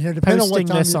listening here. Depending on what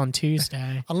time this on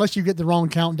Tuesday. Unless you get the wrong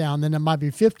countdown, then it might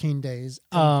be 15 days.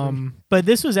 But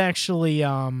this was actually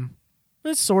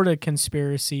it's sort of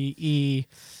conspiracy-y.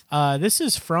 This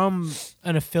is from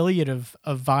an affiliate of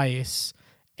Vice,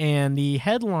 and the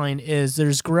headline is,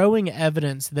 "There's growing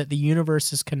evidence that the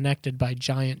universe is connected by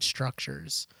giant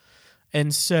structures."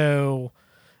 And so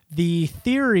the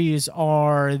theories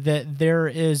are that there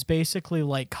is basically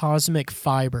like cosmic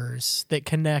fibers that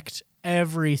connect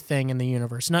everything in the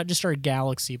universe, not just our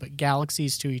galaxy, but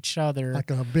galaxies to each other.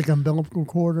 Like a big umbilical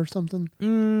cord or something?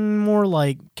 More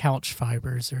like couch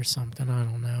fibers or something. I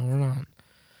don't know. I don't know.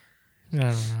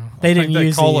 They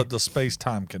didn't call it the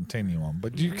space-time continuum,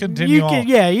 but you continue on.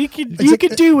 Yeah, you could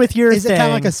do with your thing. Is it kind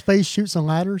of like a space shoots and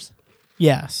ladders?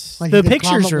 Yes. Like the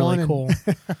picture's really cool.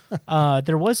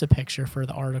 There was a picture for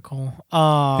the article.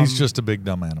 He's just a big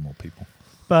dumb animal, people.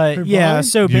 But yeah,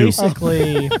 so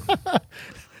basically,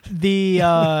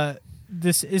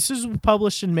 this is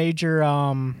published in major.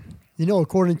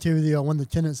 According to the one of the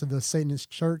tenets of the Satanist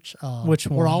Church, which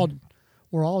one?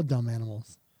 We're all dumb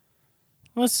animals.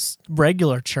 Well, it's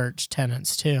regular church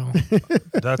tenants too.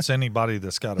 That's anybody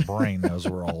that's got a brain knows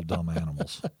we're all dumb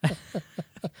animals.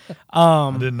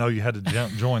 I didn't know you had to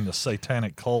join the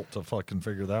satanic cult to fucking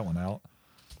figure that one out.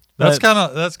 That's kind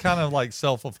of like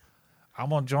I'm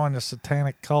gonna join the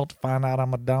satanic cult to find out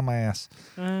I'm a dumbass.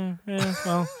 Yeah,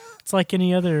 well, it's like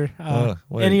any other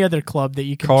club that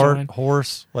you can join.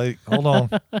 Horse. Wait, hold on.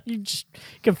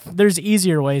 There's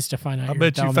easier ways to find out. I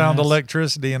bet you found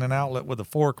electricity in an outlet with a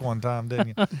fork one time, didn't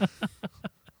you?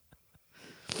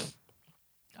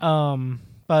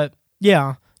 But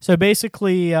yeah. So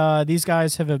basically, these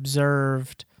guys have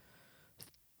observed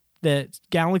that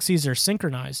galaxies are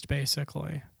synchronized.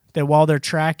 Basically, that while they're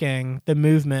tracking the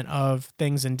movement of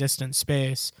things in distant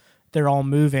space, they're all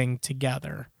moving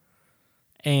together.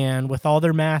 And with all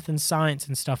their math and science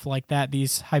and stuff like that,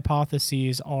 these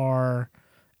hypotheses are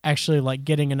actually like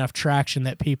getting enough traction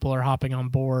that people are hopping on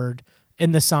board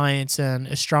in the science and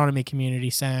astronomy community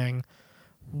saying,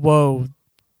 whoa,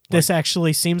 this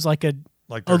actually seems like a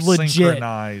they're legit,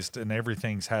 synchronized and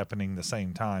everything's happening the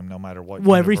same time no matter what.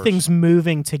 Well, everything's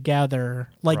moving together.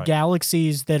 Like right.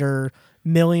 Galaxies that are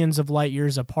millions of light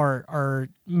years apart are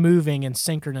moving in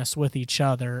synchronous with each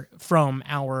other from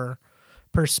our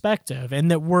perspective, and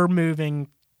that we're moving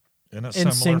in a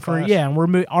similar fashion. Yeah,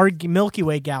 and our Milky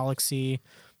Way galaxy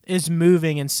is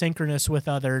moving in synchronous with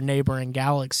other neighboring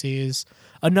galaxies,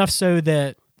 enough so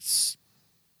that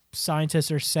scientists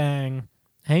are saying,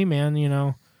 "Hey, man,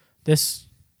 this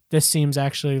seems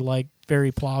actually like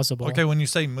very plausible." Okay, when you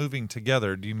say moving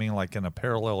together, do you mean like in a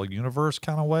parallel universe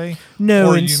kind of way? No,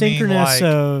 or in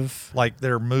synchronous like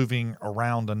they're moving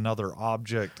around another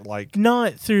object, like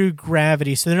not through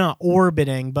gravity, so they're not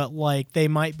orbiting, but like they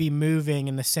might be moving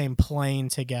in the same plane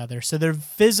together. So they're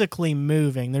physically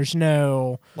moving. There's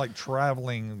no like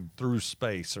traveling through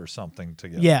space or something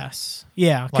together. Yes,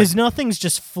 yeah, because nothing's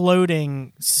just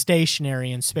floating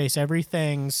stationary in space.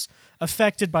 Everything's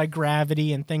affected by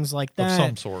gravity and things like that. Of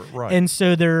some sort, right. And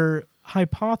so they're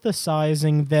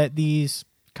hypothesizing that these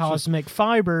cosmic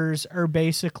fibers are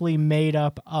basically made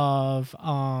up of,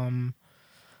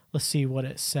 let's see what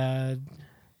it said.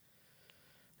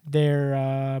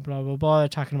 They're blah, blah, blah. They're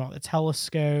talking about the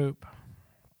telescope.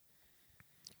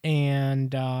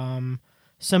 And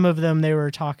some of them they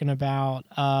were talking about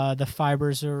the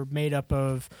fibers are made up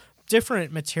of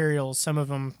different materials, some of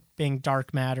them being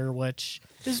dark matter, which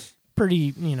is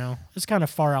pretty, it's kind of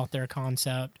far out there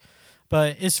concept.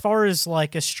 But as far as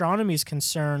like astronomy is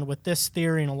concerned, with this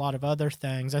theory and a lot of other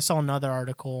things, I saw another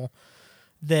article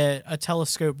that a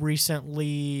telescope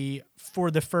recently,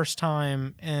 for the first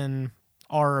time in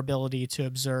our ability to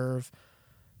observe,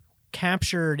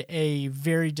 captured a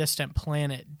very distant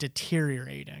planet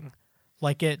deteriorating.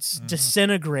 Like it's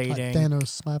disintegrating. Like Thanos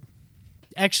slap.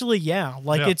 Actually, yeah.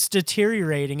 It's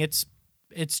deteriorating. It's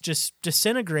just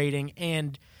disintegrating,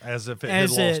 and as if it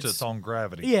had lost its own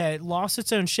gravity. Yeah, it lost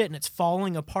its own shit, and it's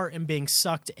falling apart and being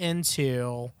sucked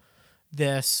into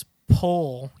this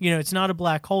pull. It's not a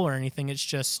black hole or anything. It's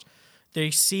just they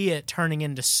see it turning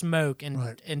into smoke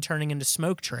and turning into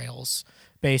smoke trails.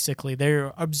 Basically,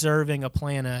 they're observing a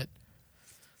planet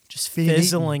just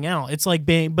fizzling out. It's like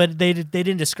but they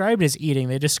didn't describe it as eating.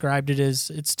 They described it as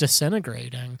it's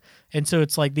disintegrating. And so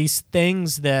it's like these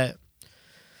things that.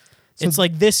 It's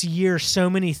like this year, so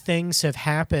many things have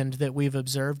happened that we've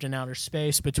observed in outer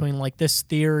space between like this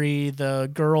theory, the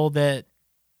girl that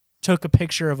took a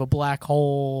picture of a black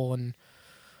hole, and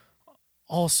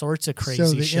all sorts of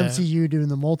crazy shit. So the MCU doing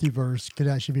the multiverse could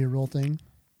actually be a real thing?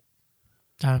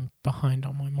 I'm behind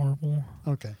on my Marvel.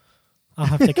 Okay. I'll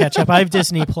have to catch up. I have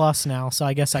Disney Plus now, so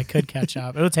I guess I could catch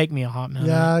up. It'll take me a hot minute.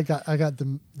 Yeah, I got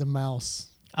the mouse.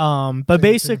 But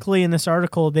basically in this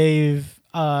article, they've...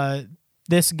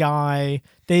 this guy,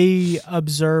 they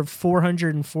observed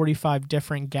 445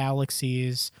 different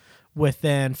galaxies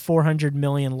within 400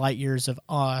 million light years of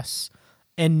us,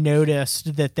 and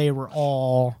noticed that they were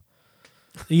all,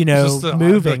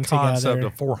 moving the concept together.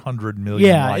 Of 400 million.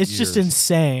 Yeah, light it's years. Just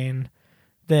insane.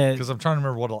 Because I'm trying to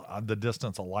remember what the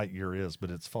distance a light year is,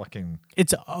 but it's fucking.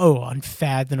 It's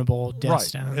unfathomable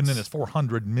distance. Right, and then it's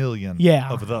 400 million.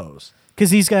 Of those. Because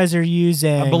these guys are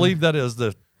using. I believe that is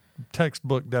the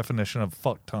textbook definition of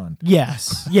fuck ton.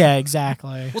 Yes. Yeah,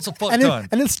 exactly. What's a fuck ton?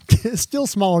 And it's still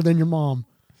smaller than your mom.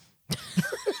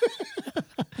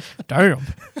 Damn.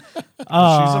 She's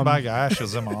a bag of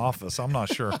ashes in my office. I'm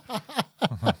not sure.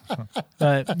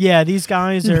 But yeah, these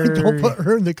guys are. Don't put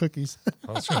her in the cookies.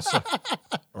 I was gonna say,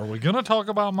 are we gonna talk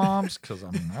about moms? Because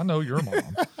I mean, I know your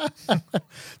mom.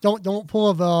 Don't pull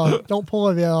of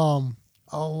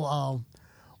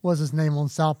what's his name on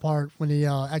South Park when he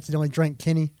accidentally drank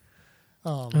Kenny.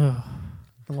 Cartman?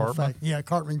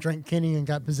 Cartman drank Kenny and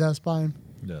got possessed by him.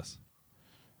 Yes.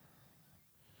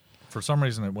 For some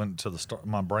reason, it went to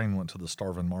my brain went to the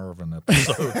Starvin' Marvin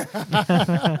episode.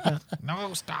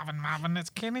 No, Starvin' Marvin, it's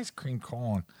Kenny's cream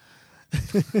corn.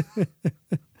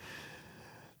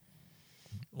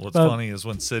 What's funny is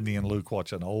when Sydney and Luke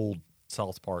watch an old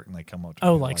South Park and they come up to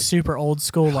me like super old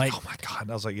school, like oh my God.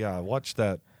 I was like, yeah, I watched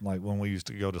that like when we used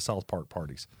to go to South Park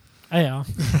parties. Yeah.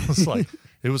 It's like,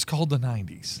 it was called the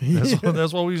 90s.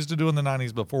 That's what we used to do in the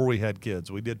 90s before we had kids.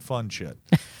 We did fun shit.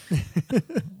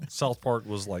 South Park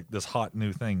was like this hot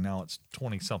new thing. Now it's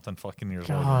 20-something fucking years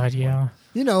later. God, yeah.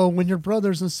 You know, when your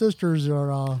brothers and sisters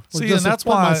are See, and that's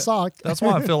why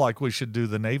I feel like we should do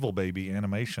the Naval Baby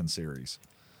animation series.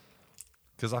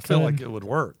 Because I feel like it would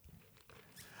work.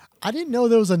 I didn't know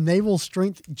there was a naval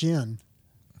strength gin.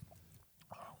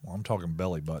 Well, I'm talking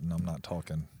belly button. I'm not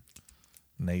talking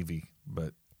Navy,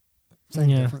 but same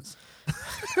difference.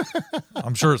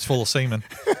 I'm sure it's full of semen.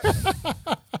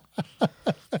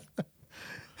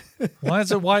 Why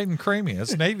is it white and creamy?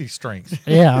 It's Navy strength.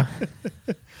 Yeah.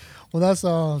 Well, that's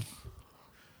all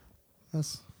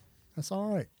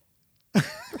right.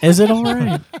 Is it all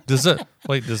right? Does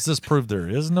this prove there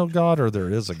is no God or there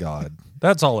is a God?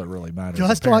 That's all it really matters. Do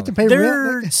I still have to pay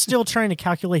They're rent? still trying to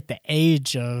calculate the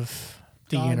age of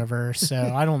the God. universe,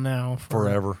 so I don't know.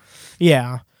 Forever.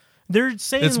 Yeah. They're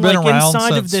saying It's been like around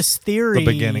inside of since this theory, the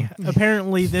beginning.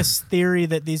 apparently this theory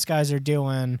that these guys are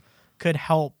doing could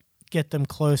help get them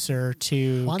closer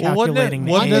to calculating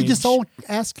the Why age. did they just all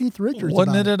ask Keith Richards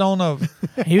Wasn't about it on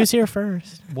a? He was here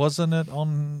first. Wasn't it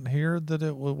on here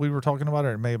that we were talking about it?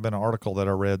 It may have been an article that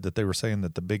I read that they were saying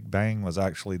that the Big Bang was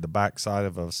actually the backside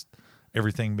of us,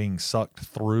 everything being sucked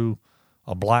through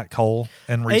a black hole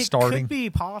and restarting. It could be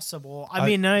possible. I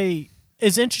mean,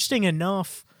 it's interesting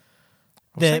enough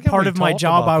that thinking part we of my talked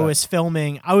job about I that. was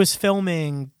filming.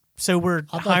 So we're I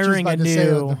thought you was hiring about a to say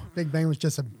new. the Big Bang was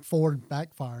just a forward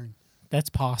backfiring. That's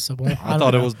possible. I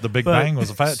thought it was the Big Bang was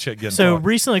a fat chick getting So fucked.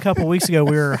 recently, a couple of weeks ago,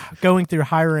 we were going through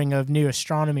hiring of new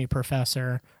astronomy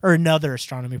professor or another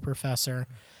astronomy professor,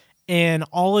 and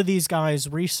all of these guys'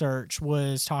 research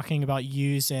was talking about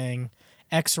using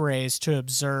X-rays to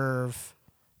observe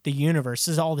the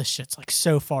universe. All this shit's like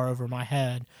so far over my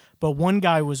head, but one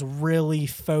guy was really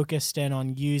focused in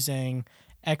on using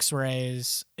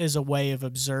X-rays as a way of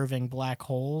observing black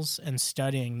holes and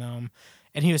studying them,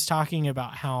 and he was talking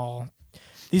about how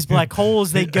these black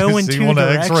holes, they go in two you want to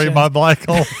directions. X-ray my black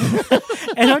hole?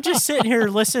 And I'm just sitting here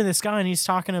listening to this guy, and he's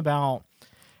talking about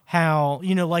how,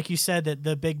 like you said, that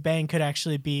the Big Bang could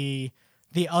actually be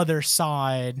the other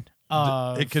side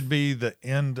of... It could be the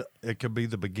end. It could be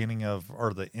the beginning of,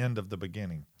 or the end of the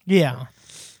beginning. Yeah.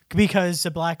 Because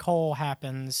the black hole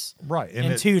happens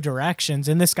in two directions,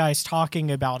 and this guy's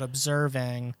talking about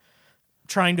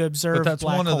trying to observe. But that's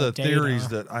black one of hole the data. theories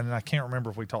that I can't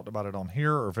remember if we talked about it on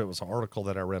here or if it was an article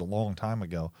that I read a long time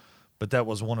ago. But that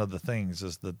was one of the things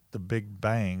is that the Big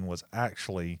Bang was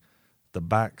actually the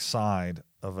backside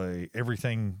of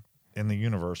everything in the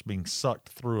universe being sucked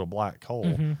through a black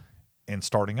hole and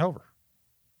starting over.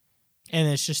 And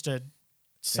it's just a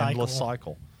Endless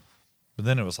cycle. But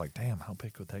then it was like, damn, how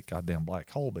big would that goddamn black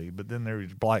hole be? But then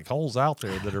there's black holes out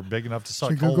there that are big enough to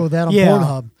suck So Google that on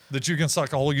Pornhub. That you can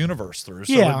suck a whole universe through.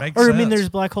 So it makes or sense. I mean, there's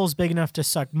black holes big enough to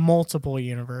suck multiple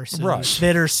universes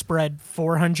that are spread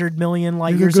 400 million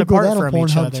light years Google apart that on from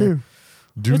each Pornhub other. Too.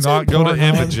 Do It's not on go to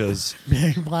Pornhub. images.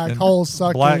 Black hole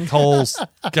sucking. Black holes,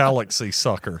 galaxy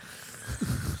sucker.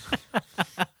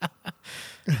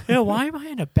 Why am I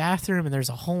in a bathroom and there's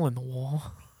a hole in the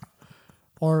wall?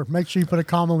 Or make sure you put a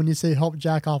comma when you say help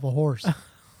jack off a horse.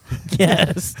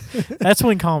 Yes. That's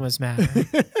when commas matter.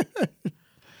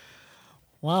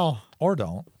 Wow. Or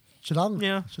don't. Should I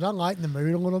lighten the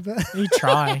mood a little bit? You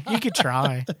try. You could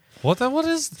try. What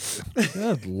is?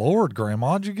 Good Lord,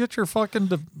 Grandma, did you get your fucking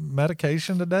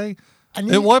medication today?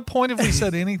 At what point have we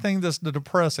said anything that's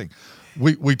depressing?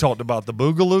 We talked about the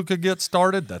Boogaloo could get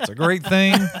started. That's a great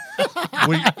thing.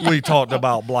 we talked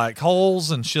about black holes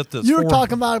and shit. You were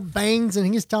talking about bangs,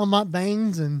 and he's talking about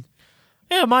bangs, and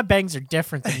Yeah, my bangs are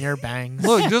different than your bangs.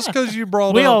 look, just because you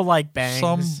brought We up all like bangs.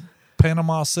 some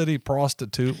Panama City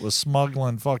prostitute was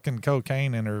smuggling fucking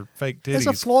cocaine in her fake titties. it's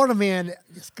a Florida man.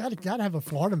 It's got to have a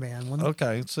Florida man.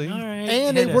 Okay, see, All right,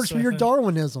 And hit it us works for with your it.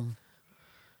 Darwinism.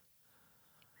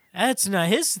 That's not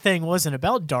his thing. Wasn't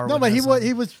about Darwinism. No, but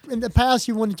he was in the past.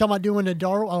 He wanted to talk about doing a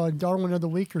Darwin of the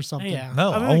week or something. Yeah.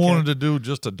 No, I mean, I wanted to do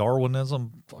just a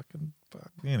Darwinism fucking.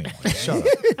 Anyway, shut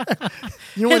up.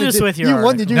 Hit us with your You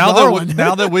wanted to do now Darwin.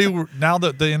 now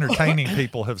that the entertaining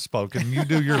people have spoken, you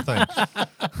do your thing.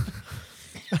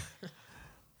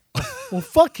 Well,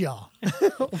 fuck y'all.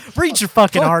 Read your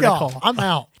fucking Fuck article. y'all. I'm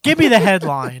out. Give me the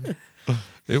headline.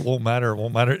 It won't matter. It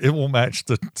won't matter. It won't match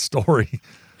the story.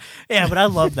 Yeah, but I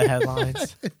love the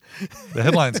headlines. The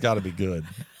headline's got to be good.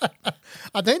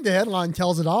 I think the headline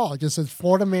tells it all. It just says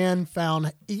Florida man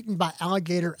found eaten by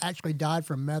alligator actually died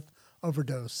from meth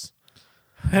overdose.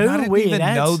 And I didn't even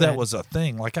know that was a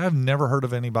thing. Like, I've never heard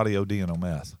of anybody ODing on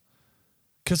meth.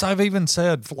 Because I've even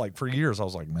said, for years, I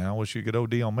was like, man, I wish you could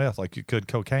OD on meth like you could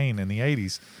cocaine in the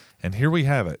 80s. And here we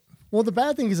have it. Well, the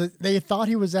bad thing is that they thought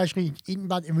he was actually eaten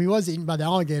by, and he was eaten by the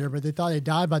alligator, but they thought he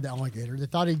died by the alligator. They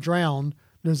thought he drowned,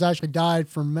 but it was actually died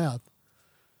from meth.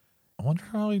 I wonder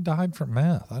how he died from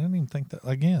meth. I didn't even think that,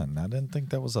 again, I didn't think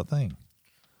that was a thing.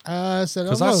 Because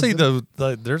I see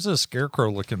there's a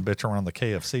scarecrow looking bitch around the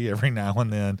KFC every now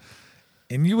and then,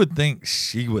 and you would think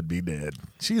she would be dead.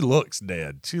 She looks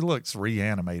dead. She looks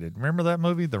reanimated. Remember that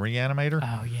movie, The Reanimator?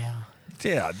 Oh, yeah.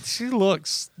 Yeah, she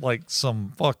looks like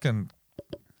some fucking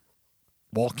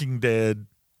Walking Dead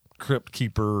crypt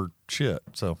keeper shit.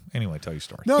 So anyway, tell your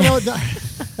story. No,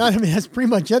 I mean, that's pretty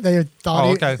much it. They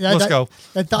thought okay. Let's go.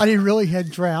 They thought he really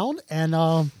had drowned,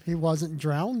 and he wasn't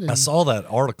drowned. And I saw that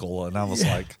article, and I was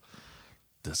like,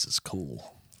 this is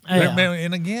cool. Yeah.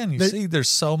 And again, see, there's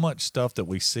so much stuff that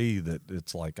we see that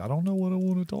it's like, I don't know what I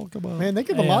want to talk about. Man, they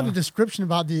give a lot of description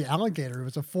about the alligator. It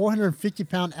was a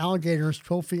 450-pound alligator, it's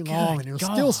 12 feet long, and it was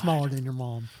still smaller than your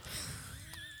mom.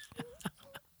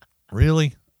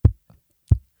 Really?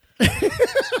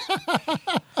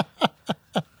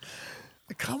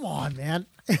 Come on, man.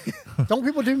 Don't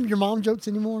people do your mom jokes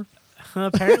anymore?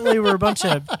 Apparently, we're a bunch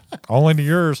of... Only to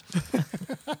yours.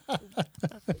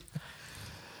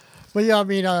 But yeah, I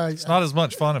mean... it's not as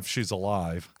much fun if she's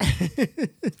alive.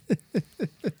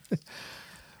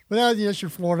 But that's your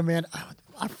Florida man.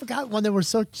 I forgot when there were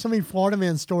so many Florida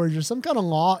man stories. There's some kind of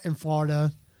law in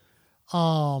Florida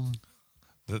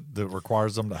that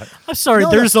requires them to. I'm sorry,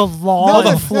 there's a law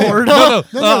in Florida.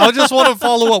 No, I just want to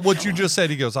follow up what you just said.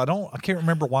 He goes, I can't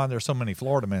remember why there's so many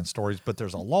Florida man stories, but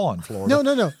there's a law in Florida.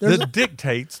 No. That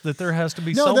dictates that there has to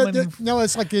be many. No,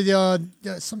 it's like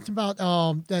something about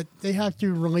that they have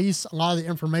to release a lot of the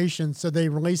information, so they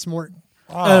release more.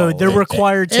 Oh, they're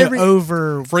required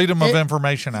to Freedom of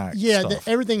Information Act. Yeah,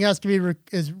 everything has to be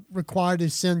is required to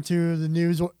send to the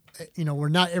news. Where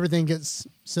not everything gets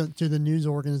sent to the news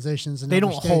organizations. They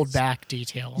don't hold back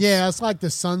details. Yeah, it's like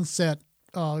the Sunset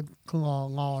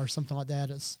law or something like that.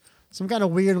 It's some kind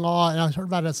of weird law, and I heard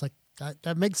about it. It's like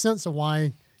that makes sense of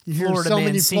why you hear so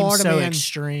many Florida so men.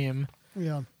 Extreme.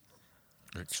 Yeah.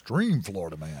 Extreme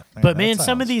Florida man. But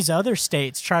some of these other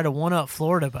states try to one up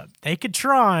Florida, but they could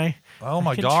try. Oh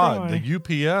my God, the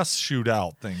UPS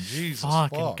shootout thing. Jesus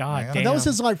fuck, God, man. damn. That was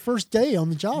his first day on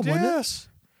the job, wasn't it? Yes.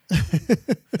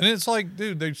 And it's like,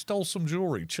 dude, they stole some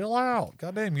jewelry. Chill out.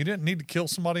 Goddamn, you didn't need to kill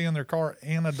somebody in their car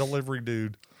and a delivery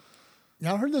dude.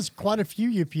 Now I heard there's quite a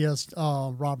few UPS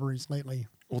robberies lately.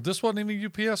 Well, this wasn't any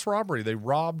UPS robbery. They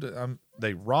robbed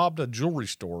a jewelry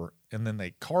store and then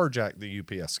they carjacked the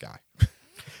UPS guy.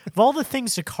 Of all the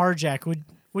things to carjack,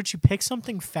 would you pick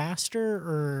something faster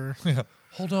or? Yeah.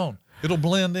 Hold on. It'll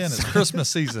blend in. It's Christmas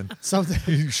season.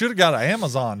 You should have got an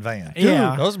Amazon van. Dude,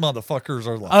 yeah. Those motherfuckers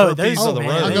are like piece of the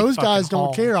road. Those guys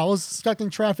don't care. I was stuck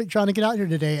in traffic trying to get out here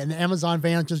today, and the Amazon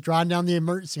van just driving down the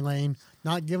emergency lane,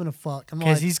 not giving a fuck.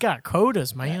 Because he's got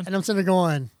quotas, man. And I'm sitting there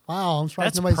going, wow, I'm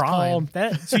surprised nobody's called.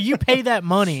 So you pay that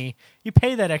money, you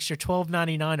pay that extra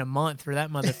 $12.99 a month for that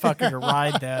motherfucker to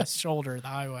ride the shoulder of the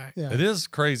highway. Yeah. It is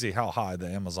crazy how high the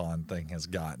Amazon thing has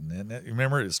gotten. Isn't it?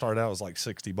 Remember, it started out as like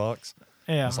 $60.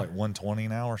 Yeah. It's like $120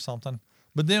 now or something.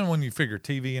 But then when you figure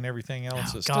TV and everything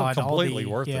else, it's still completely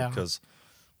worth it. Because,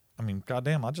 I mean,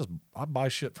 goddamn, I buy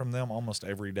shit from them almost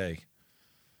every day.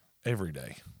 Every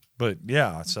day. But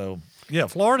yeah,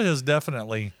 Florida is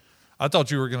definitely. I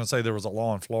thought you were going to say there was a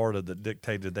law in Florida that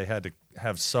dictated they had to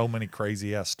have so many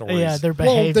crazy ass stories. Yeah, their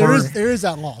behavior. Well, there is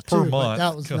that law too. Per month.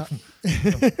 That was not.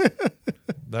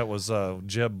 That was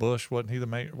Jeb Bush, wasn't he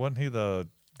the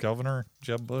governor?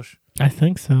 Jeb Bush. I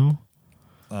think so.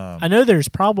 I know there's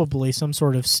probably some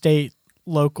sort of state,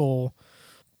 local,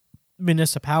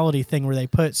 municipality thing where they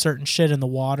put certain shit in the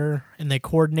water and they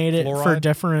coordinate it for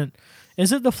different.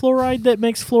 Is it the fluoride that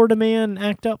makes Florida man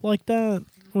act up like that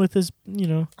with his,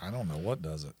 I don't know what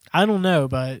does it. I don't know,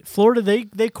 but Florida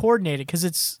they coordinate it because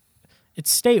it's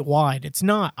statewide. It's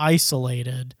not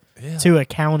isolated. to a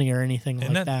county or anything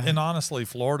like that. And honestly,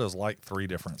 Florida's like 3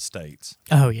 different states.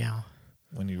 Oh, yeah.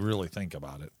 When you really think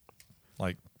about it.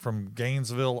 Like from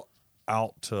Gainesville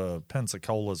out to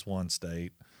Pensacola's one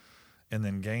state, and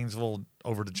then Gainesville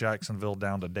over to Jacksonville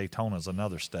down to Daytona is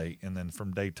another state, and then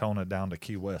from Daytona down to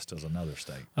Key West is another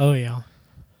state. Oh, yeah.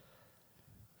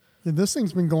 This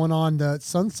thing's been going on, the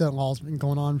sunset law's been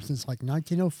going on since like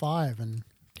 1905. And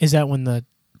is that when the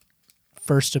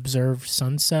first observed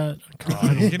sunset?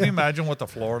 Can you imagine what the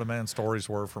Florida Man stories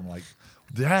were from like,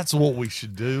 that's what we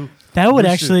should do. That would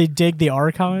actually dig the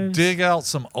archives. Dig out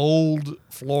some old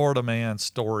Florida Man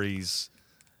stories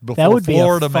before that would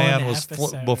Florida be a fun Man was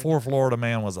episode. Florida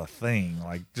Man was a thing.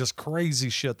 Like just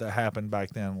crazy shit that happened back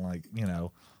then. Like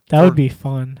that would be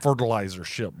fun. Fertilizer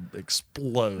ship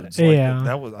explodes. Yeah,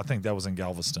 I think that was in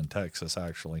Galveston, Texas.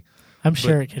 Actually, I'm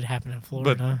sure it could happen in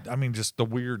Florida. But I mean, just the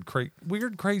weird,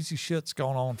 crazy shit's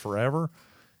going on forever.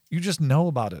 You just know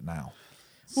about it now.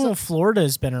 Well,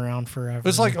 Florida's been around forever.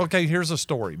 It's like, okay, here's a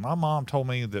story. My mom told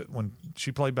me that when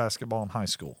she played basketball in high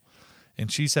school,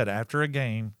 and she said after a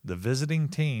game, the visiting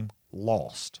team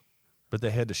lost, but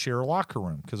they had to share a locker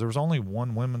room because there was only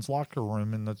one women's locker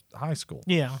room in the high school.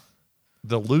 Yeah.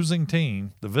 The losing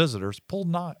team, the visitors, pulled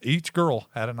knife. Each girl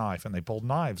had a knife, and they pulled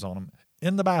knives on them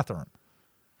in the bathroom.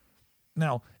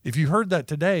 Now, if you heard that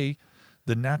today,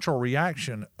 the natural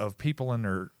reaction of people in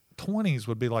their 20s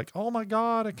would be like, oh my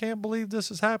God, I can't believe this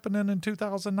is happening in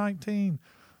 2019.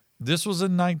 This was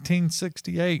in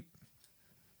 1968.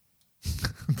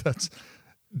 That's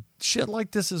shit like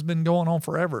this has been going on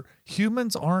forever.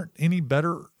 Humans aren't any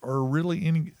better or really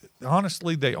any,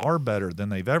 honestly, they are better than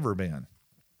they've ever been.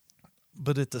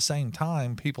 But at the same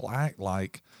time, people act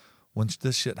like when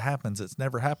this shit happens, it's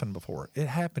never happened before. It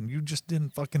happened. You just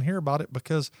didn't fucking hear about it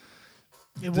because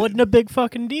it wasn't a big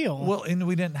fucking deal. Well, and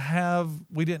we didn't have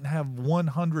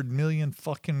 100 million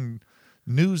fucking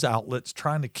news outlets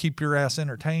trying to keep your ass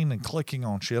entertained and clicking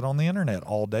on shit on the internet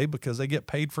all day because they get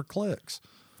paid for clicks.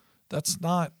 That's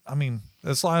not. I mean,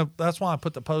 that's why I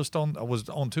put the post on. I was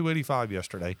on 285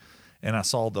 yesterday, and I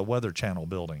saw the Weather Channel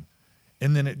building,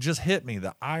 and then it just hit me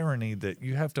the irony that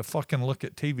you have to fucking look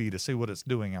at TV to see what it's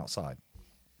doing outside.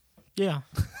 Yeah.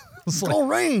 It's gonna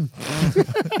rain.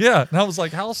 Yeah. And I was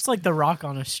like, it's like the rock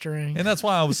on a string. And that's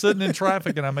why I was sitting in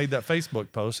traffic and I made that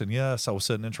Facebook post. And yes, I was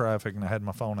sitting in traffic and I had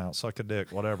my phone out, suck a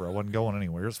dick, whatever. I wasn't going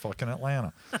anywhere. It's fucking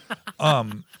Atlanta.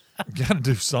 Got to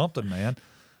do something, man.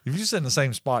 If you sit in the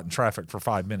same spot in traffic for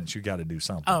 5 minutes, you got to do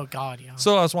something. Oh God, yeah.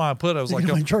 So that's why I was like,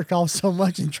 I jerk off so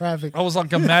much in traffic. I was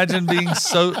like, imagine being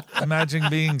so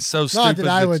stupid. Not that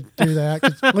I would do that,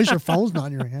 'cause at least your phone's not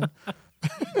in your hand.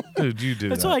 Dude, you do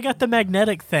That's that. why I got the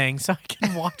magnetic thing, so I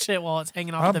can watch it while it's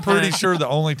hanging off the I'm pretty back. sure the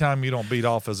only time you don't beat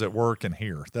off is at work and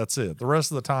here. That's it. The rest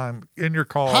of the time in your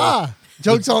car. Ha!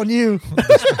 Joke's on you.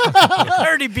 I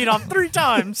already beat off 3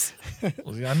 times.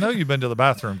 I know you've been to the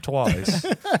bathroom twice.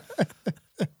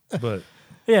 But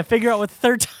yeah, figure out what the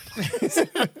third time is.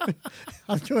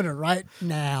 I'm doing it right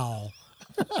now.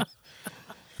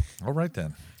 all right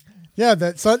then. Yeah,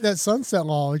 that sunset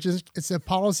law, it's a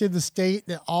policy of the state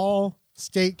that all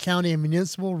state, county, and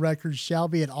municipal records shall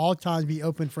be at all times be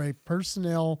open for a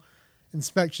personnel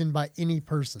inspection by any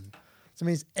person. So it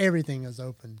means everything is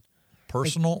open.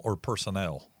 Personal or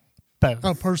personnel? Both.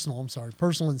 Oh, personal. I'm sorry.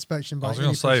 Personal inspection by I was any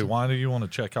going to say, person. why do you want to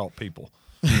check out people?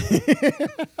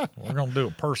 We're going to do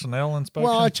a personnel inspection?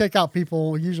 Well, I check out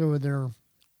people usually when they're,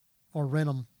 or rent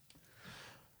them.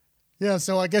 Yeah,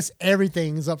 so I guess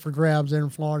everything is up for grabs there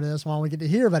in Florida. That's why we get to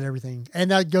hear about everything.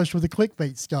 And that goes with the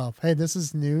clickbait stuff. Hey, this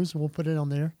is news. We'll put it on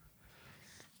there.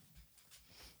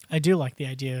 I do like the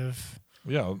idea of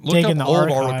look digging up the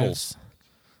old archives. articles.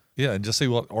 Yeah, and just see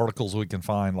what articles we can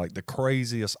find, like the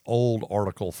craziest old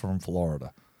article from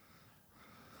Florida.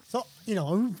 So,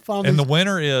 found And these- the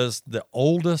winner is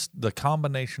the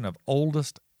combination of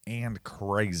oldest and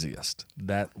craziest.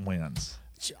 That wins.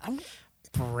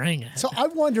 Bring it. So I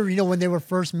wonder, when they were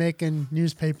first making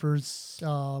newspapers,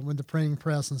 with the printing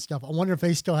press and stuff, I wonder if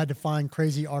they still had to find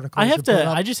crazy articles.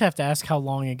 I just have to ask, how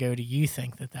long ago do you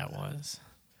think that was?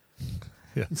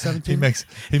 Yeah. 17?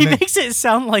 He makes it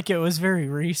sound like it was very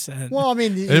recent. Well, I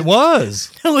mean, it was.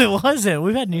 No, it wasn't.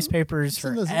 We've had newspapers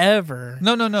in the- forever.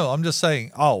 No. I'm just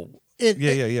saying.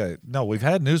 Yeah. No, we've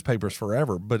had newspapers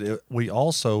forever, but we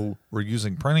also were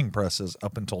using printing presses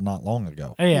up until not long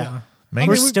ago. Oh, yeah.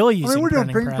 We're still using we're doing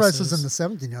printing presses in the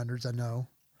 1700s, I know.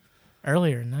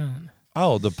 Earlier than that.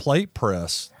 Oh, the plate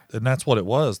press, and that's what it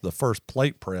was. The first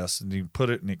plate press, and you put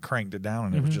it and it cranked it down,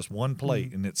 and it was just one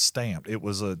plate, and it's stamped. It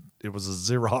was a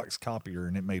Xerox copier,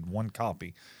 and it made one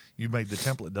copy. You made the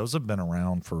template. Those have been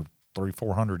around for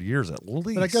 300-400 years at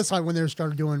least. But I guess like when they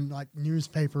started doing like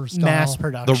newspaper style, mass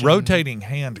production, the rotating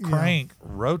hand crank,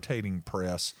 rotating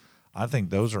press, I think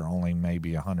those are only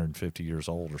maybe 150 years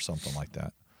old or something like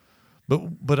that.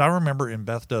 But I remember, and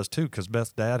Beth does too, because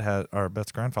Beth's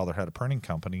grandfather had a printing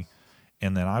company,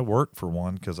 and then I worked for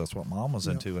one because that's what Mom was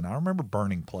into, and I remember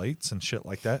burning plates and shit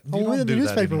like that. And we had the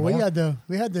newspaper. We had the,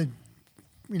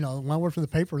 when I worked for the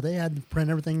paper, they had to print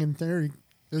everything in there.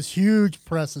 Those huge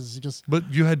presses, But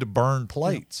you had to burn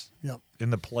plates. Yep.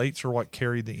 And the plates are what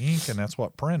carried the ink, and that's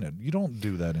what printed. You don't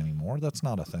do that anymore. That's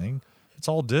not a thing. It's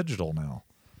all digital now.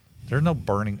 There's no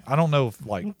burning. I don't know if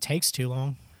it takes too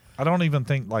long. I don't even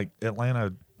think the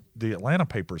Atlanta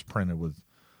paper's printed with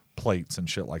plates and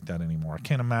shit like that anymore. I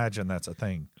can't imagine that's a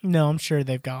thing. No, I'm sure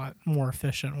they've got more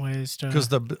efficient ways to. Because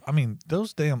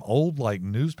those damn old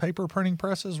newspaper printing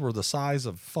presses were the size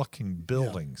of fucking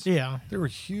buildings. Yeah. They were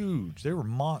huge. They were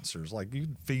monsters. Like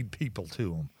you'd feed people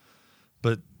to them.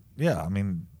 But yeah,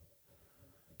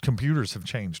 computers have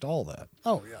changed all that.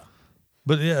 Oh yeah.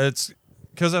 But yeah, it's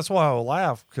because that's why I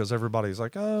laugh, because everybody's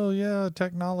like, oh yeah,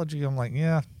 technology. I'm like,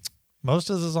 yeah, most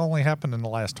of this has only happened in the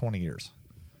last 20 years.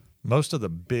 Most of the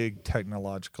big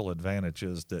technological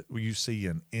advantages that you see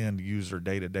in end user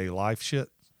day-to-day life shit,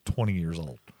 20 years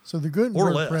old. So the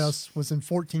Gutenberg press was in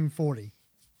 1440.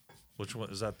 Which one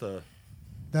is that?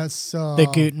 That's the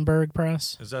Gutenberg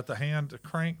press. Is that the hand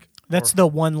crank? That's the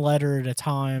one letter at a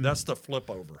time. That's the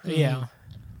flip over. Yeah.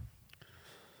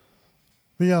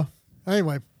 But yeah.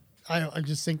 Anyway, I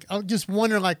just think I just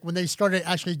wonder, like when they started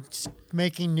actually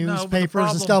making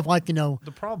newspapers and stuff, like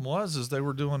The problem was they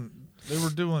were doing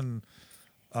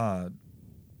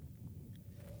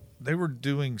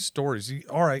stories.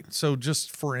 All right, so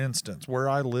just for instance, where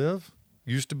I live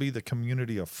used to be the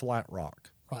community of Flat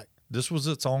Rock. Right. This was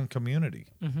its own community.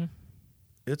 Mm-hmm.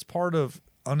 It's part of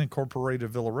unincorporated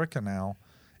Villa Rica now,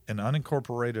 and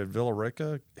unincorporated Villa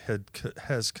Rica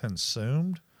has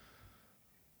consumed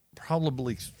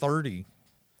probably 30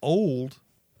 old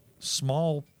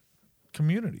small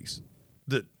communities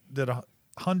that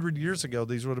 100 years ago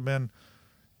these would have been,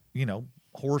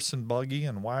 horse and buggy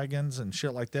and wagons and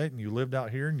shit like that, and you lived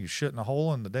out here and you shit in a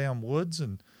hole in the damn woods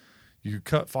and you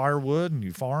cut firewood and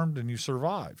you farmed and you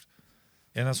survived.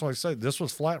 And that's why I say this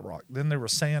was Flat Rock. Then there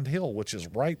was Sand Hill, which is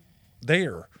right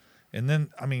there. And then,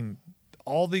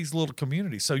 all these little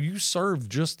communities. So you served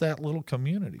just that little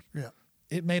community. Yeah.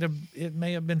 It may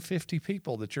have been 50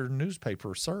 people that your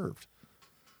newspaper served.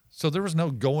 So there was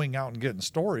no going out and getting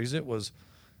stories. It was,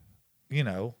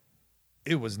 it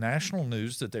was national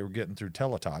news that they were getting through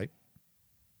teletype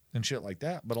and shit like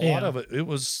that. But a lot of it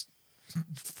was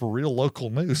for real local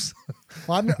news.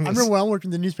 Well, I remember when I worked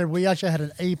in the newspaper, we actually had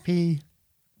an AP.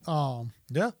 One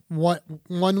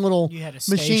little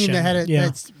machine that had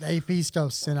that's AP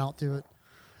stuff sent out to it.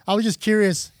 I was just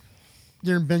curious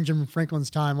during Benjamin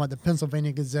Franklin's time, like the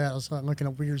Pennsylvania Gazette, I was looking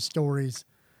at weird stories.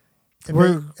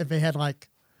 If they had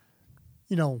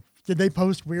did they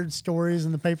post weird stories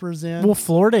in the papers then? Well,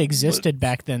 Florida existed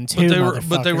back then too.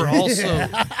 But they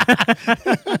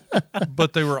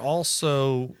were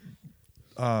also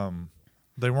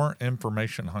they weren't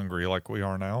information hungry like we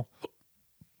are now.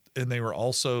 And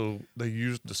they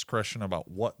used discretion about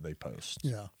what they post.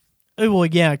 Yeah. Well,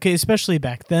 yeah, especially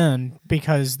back then,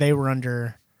 because they were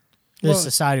under this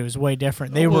society was way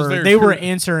different. They were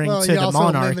answering to the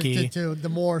monarchy. The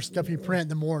more stuff you print,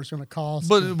 the more it's going to cost.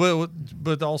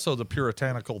 But also the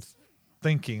puritanical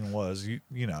thinking was you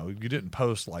didn't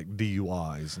post like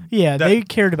DUIs. They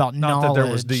cared about not knowledge. That there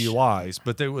was DUIs,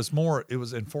 but it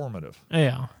was informative.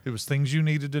 Yeah, it was things you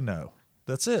needed to know.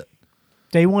 That's it.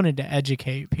 They wanted to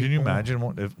educate people. Can you imagine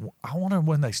I wonder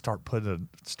when they started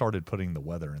putting the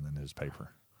weather in the newspaper?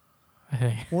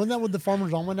 Wasn't that what the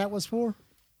Farmer's Almanac was for?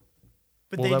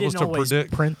 But they didn't always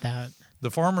print that.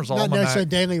 The Farmer's Almanac. Not necessarily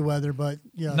daily weather, but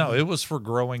yeah. No, it was for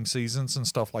growing seasons and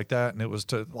stuff like that. And it was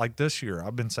to, like this year,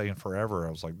 I've been saying forever,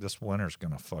 I was like, this winter's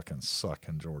going to fucking suck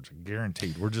in Georgia.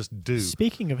 Guaranteed. We're just due.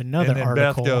 Speaking of another and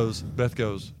article. Beth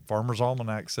goes, Farmer's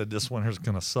Almanac said this winter's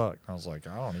going to suck. I was like,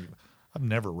 I've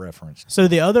never referenced. So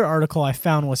the other article I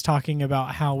found was talking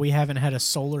about how we haven't had a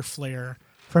solar flare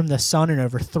from the sun in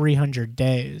over 300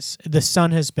 days. The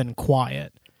sun has been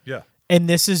quiet. Yeah. And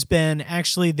this has been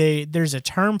actually there's a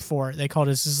term for it. They call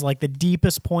this is like the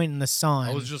deepest point in the sun.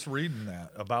 I was just reading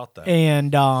about that.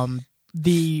 And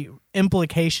the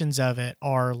implications of it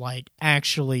are like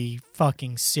actually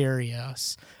fucking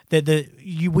serious. That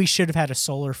we should have had a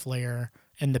solar flare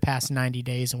in the past 90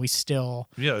 days, and we still...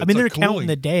 Yeah, they're counting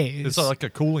the days. It's like a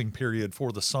cooling period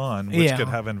for the sun, which could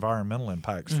have environmental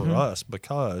impacts for us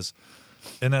because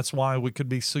And that's why we could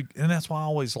be, and that's why I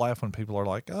always laugh when people are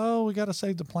like, "Oh, we got to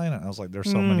save the planet." I was like,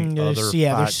 "There's so many other factors.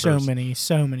 There's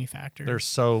so many factors. There's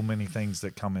so many things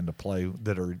that come into play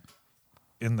that are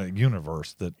in the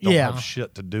universe that don't have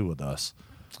shit to do with us,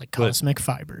 like cosmic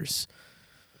fibers."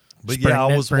 But yeah,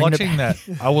 I was watching that.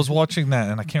 I was watching that,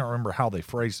 and I can't remember how they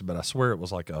phrased it, but I swear it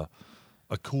was like a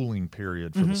cooling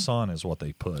period for the sun is what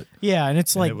they put. Yeah, and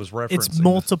it's like it's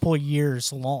multiple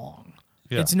years long.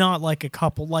 Yeah. It's not like a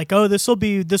couple, like, oh, this will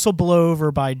blow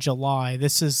over by July.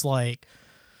 This is like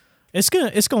it's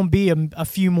gonna be a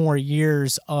few more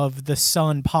years of the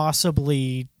sun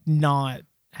possibly not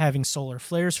having solar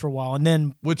flares for a while, and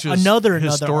then which is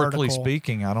historically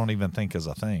speaking, I don't even think is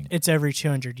a thing. It's every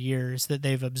 200 years that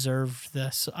they've observed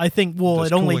this. I think. Well,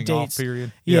 it only dates.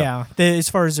 Period. Yeah, as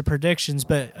far as the predictions.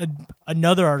 But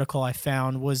another article I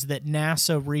found was that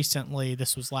NASA recently,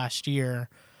 this was last year,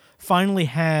 finally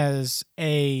has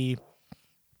a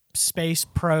space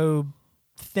probe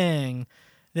thing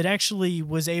that actually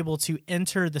was able to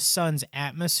enter the sun's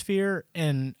atmosphere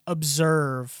and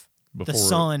observe the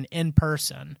sun in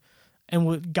person, and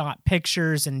we got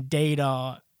pictures and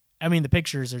data. I mean, the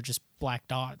pictures are just black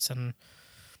dots and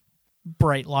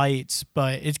bright lights,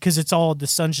 but it's because it's all the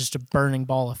sun's just a burning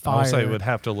ball of fire. I would say it would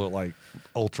have to look like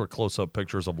ultra close up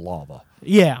pictures of lava.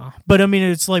 Yeah, but I mean,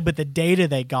 it's like, but the data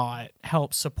they got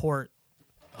helped support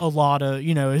a lot of,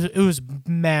 it was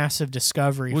massive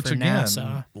discovery for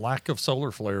NASA. Lack of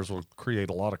solar flares will create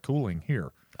a lot of cooling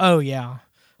here. Oh yeah.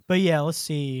 But yeah, let's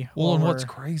see. Well, and what's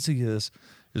crazy is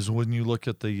when you look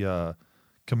at the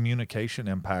communication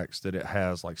impacts that it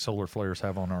has, like solar flares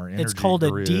have on our energy It's called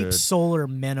grid. A deep solar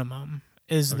minimum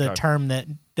is the term that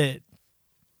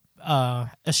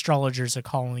astrologers are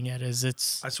calling it. I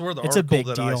swear the article a big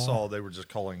that deal. I saw, they were just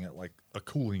calling it like a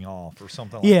cooling off or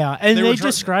something. Yeah, and they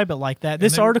describe it like that.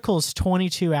 This article is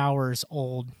 22 hours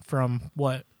old from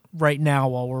right now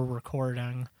while we're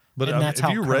recording. But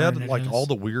have you read like all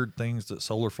the weird things that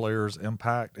solar flares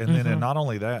impact? And then and not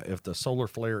only that, if the solar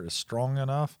flare is strong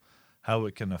enough, how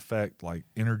it can affect like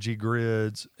energy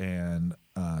grids and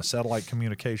satellite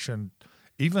communication,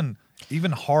 even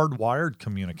hardwired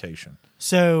communication.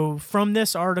 So from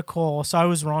this article, I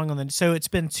was wrong on that. So it's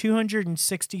been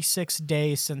 266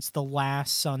 days since the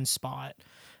last sunspot.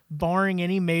 Barring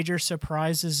any major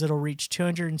surprises, it'll reach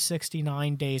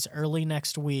 269 days early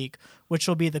next week, which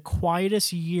will be the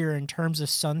quietest year in terms of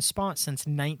sunspots since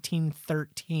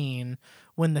 1913,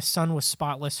 when the sun was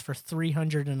spotless for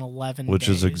 311 days. Which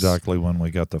is exactly when we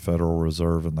got the Federal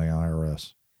Reserve and the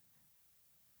IRS.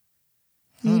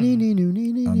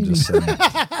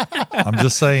 I'm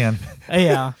just saying.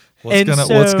 Yeah.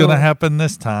 What's gonna happen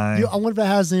this time? I wonder if it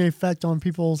has any effect on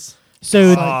people's.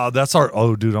 Dude, I'm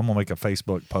gonna make a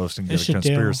Facebook post and get a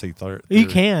conspiracy theory. You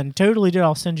can totally do.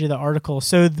 I'll send you the article.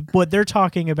 So what they're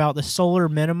talking about, the solar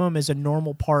minimum is a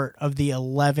normal part of the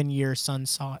 11-year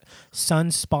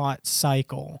sunspot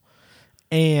cycle,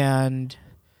 and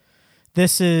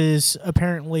this is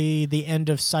apparently the end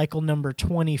of cycle number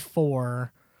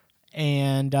 24,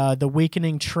 and the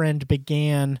weakening trend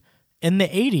began in the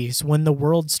 80s when the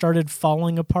world started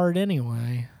falling apart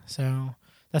anyway. So.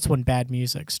 That's when bad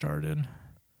music started.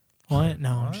 What?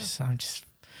 No, what? I'm just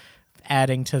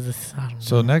adding to the. I don't know.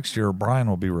 So next year, Brian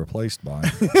will be replaced by.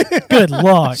 Good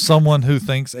luck. Someone who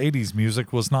thinks '80s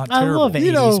music was not terrible. I love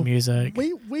 '80s music.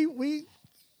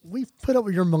 We put up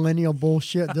with your millennial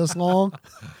bullshit this long.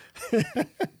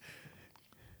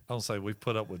 I'll say we've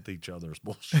put up with each other's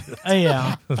bullshit.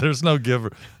 Yeah. There's no give.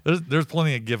 There's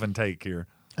plenty of give and take here.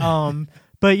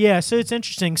 But yeah, so it's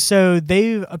interesting. So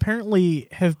they apparently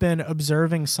have been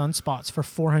observing sunspots for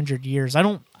 400 years. I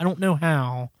don't know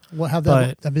how. What have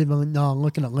they been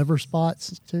looking at liver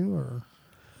spots too, or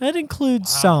that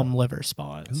includes some liver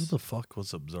spots. Who the fuck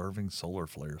was observing solar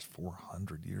flares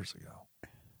 400 years ago?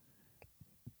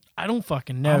 I don't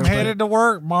fucking know. I'm headed to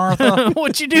work, Martha.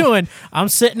 What you doing? I'm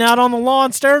sitting out on the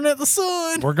lawn staring at the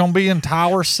sun. We're gonna be in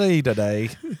Tower C today,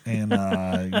 and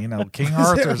King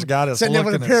Arthur's got us sitting there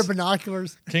with a pair of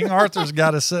binoculars. King Arthur's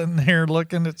got us sitting here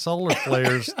looking at solar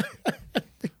flares.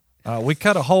 We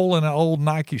cut a hole in an old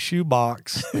Nike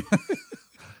shoebox,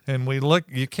 and we look.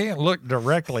 You can't look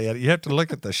directly at it. You have to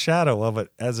look at the shadow of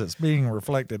it as it's being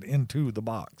reflected into the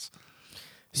box.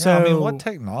 So, I mean, what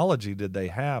technology did they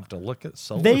have to look at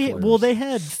solar flares? Well, they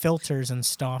had filters and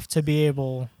stuff to be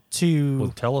able to...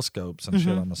 With telescopes and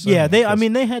shit, I'm assuming. Yeah,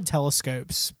 they had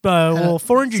telescopes.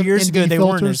 400 years ago, they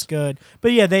weren't as good.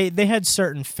 But yeah, they had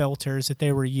certain filters that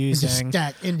they were using.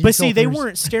 But see, they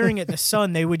weren't staring at the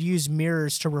sun. They would use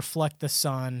mirrors to reflect the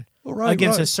sun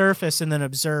against a surface and then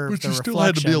observe But the you reflection. still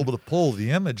had to be able to pull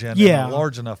the image in Yeah. a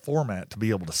large enough format to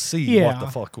be able to see what the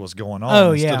fuck was going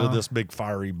on instead of this big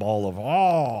fiery ball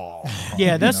of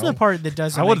Yeah, that's the part that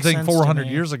doesn't. I would make think sense 400 to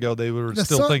me. years ago they were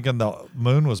still thinking the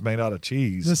moon was made out of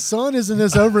cheese. The sun is in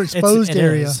this overexposed It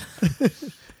area.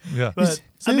 is. Yeah, But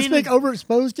See this big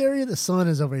overexposed area? The sun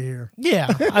is over here. yeah,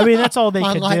 I mean that's all they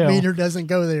My could light do. meter doesn't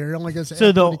go there. It only goes to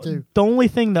So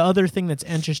F22. the other thing that's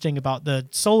interesting about the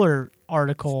solar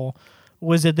article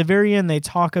was at the very end they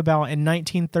talk about in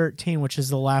 1913, which is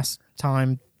the last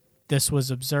time this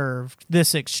was observed,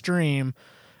 this extreme,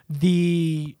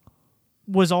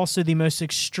 was also the most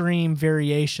extreme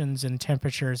variations in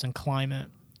temperatures and climate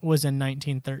was in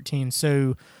 1913.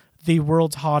 So the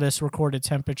world's hottest recorded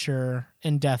temperature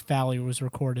in Death Valley was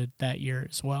recorded that year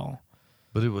as well.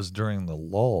 but it was during the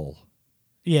lull,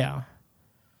 Yeah,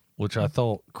 which I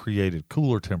thought created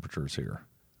cooler temperatures here.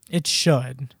 it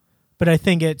should. But I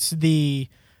think it's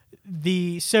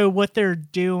so what they're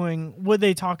doing, what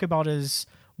they talk about is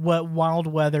what wild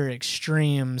weather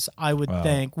extremes I would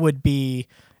think would be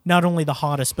not only the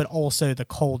hottest but also the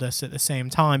coldest at the same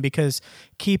time, because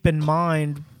keep in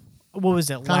mind, what was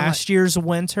it, last year's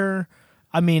winter?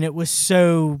 I mean, it was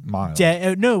so Mild.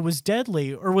 no, it was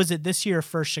deadly. Or was it this year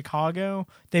for Chicago?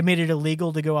 They made it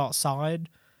illegal to go outside.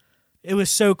 It was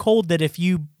so cold that if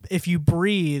you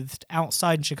breathed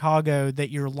outside in Chicago, that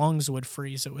your lungs would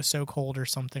freeze. It was so cold, or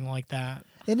something like that.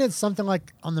 Isn't it something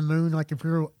like on the moon? Like if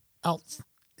you're on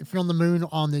the moon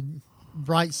on the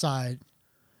bright side,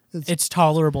 It's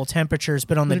tolerable temperatures,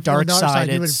 but on the if you're dark side,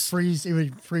 it would it's freeze. It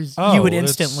would freeze. Oh, you would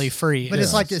it's- instantly freeze. but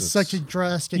it's yeah, like it's it's- such a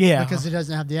drastic because it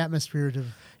doesn't have the atmosphere to.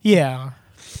 Yeah,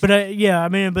 but I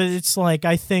mean, but it's like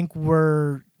I think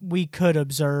we could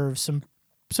observe some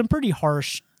pretty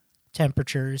harsh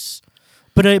temperatures,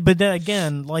 but then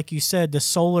again, like you said, the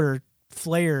solar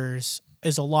flares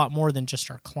is a lot more than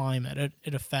just our climate.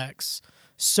 It affects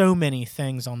so many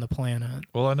things on the planet.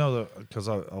 Well, I know that because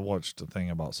I watched a thing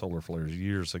about solar flares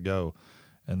years ago,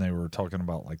 and they were talking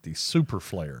about like these super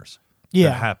flares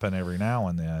that happen every now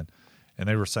and then, and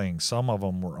they were saying some of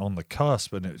them were on the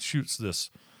cusp, and it shoots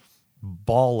this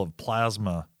ball of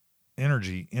plasma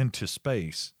energy into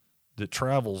space that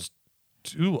travels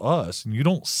to us, and you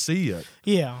don't see it.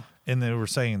 Yeah. And they were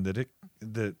saying that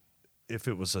if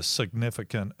it was a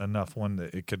significant enough one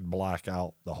that it could black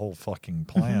out the whole fucking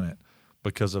planet.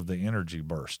 Because of the energy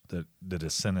burst that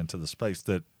is sent into the space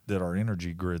that our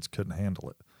energy grids couldn't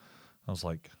handle it. I was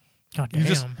like, God you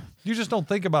damn. just don't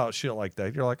think about shit like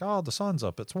that. You're like, oh, the sun's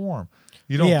up, it's warm.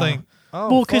 You don't think, oh,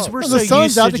 well, because fuck. we're The so sun's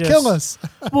used out to to kill us.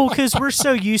 Well, because we're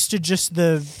so used to just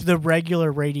the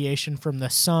regular radiation from the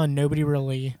sun.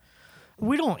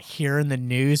 We don't hear in the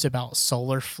news about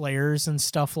solar flares and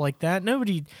stuff like that.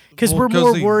 Nobody, because we're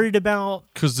more worried about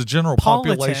because the general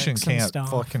politics population and can't stuff.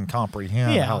 fucking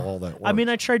comprehend how all that works. I mean,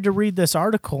 I tried to read this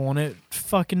article and it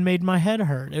fucking made my head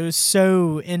hurt. It was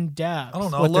so in depth. I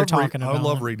don't know. What they're talking about. I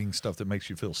love reading stuff that makes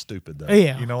you feel stupid, though.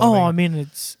 Yeah. You know what I mean?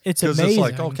 it's 'Cause amazing. it's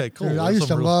like, okay, cool. Dude, I there's used to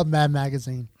some real- love Mad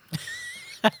Magazine.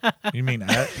 You mean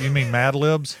Mad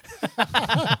Libs?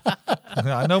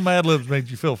 I know Mad Libs made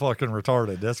you feel fucking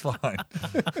retarded. That's fine.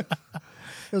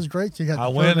 It was great. You got. I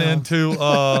the went pronouns. into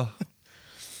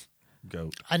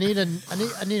goat. I need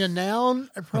a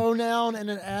noun, a pronoun, and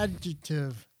an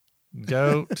adjective.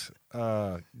 Goat.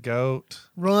 Goat.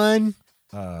 Run.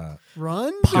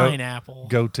 Pineapple.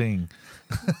 Goating.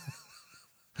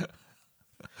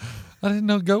 I didn't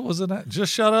know goat was in that.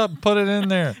 Just shut up and put it in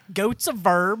there. Goat's a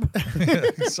verb.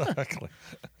 Exactly.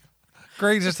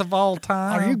 Greatest of all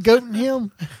time. Are you goating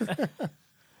him?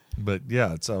 But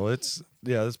yeah, so it's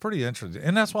pretty interesting.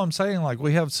 And that's what I'm saying. Like,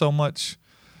 we have so much,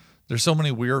 there's so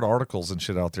many weird articles and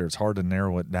shit out there. It's hard to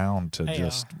narrow it down to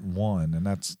just one. And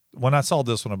that's when I saw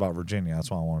this one about Virginia, that's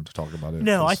why I wanted to talk about it.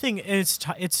 No, I think it's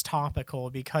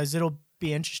topical because it'll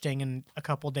be interesting in a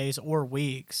couple days or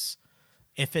weeks.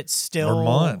 If it's still or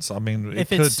months. I mean, it if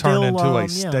could it's turn still, into a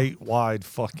yeah. statewide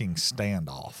fucking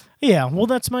standoff. Yeah, well,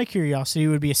 that's my curiosity. It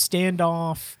would be a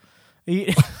standoff.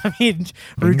 I mean,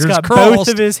 Root's Fingers got crossed. both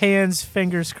of his hands,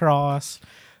 fingers crossed.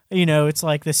 You know, it's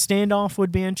like the standoff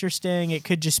would be interesting. It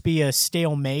could just be a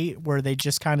stalemate where they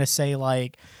just kind of say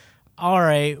like, all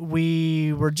right,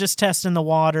 we were just testing the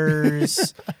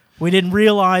waters. We didn't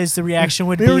realize the reaction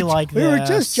would be like we this. were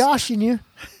just joshing you.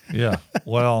 Yeah.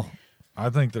 Well, I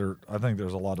think there's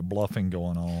a lot of bluffing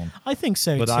going on. I think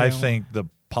so, But too. I think the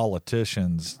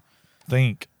politicians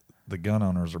think the gun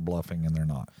owners are bluffing, and they're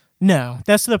not. No,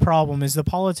 that's the problem, is the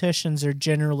politicians are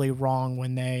generally wrong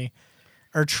when they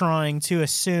are trying to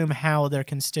assume how their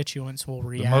constituents will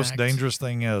react. The most dangerous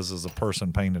thing is a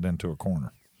person painted into a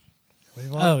corner.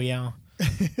 Oh, yeah.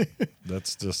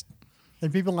 That's just.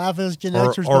 And people laugh at us Gen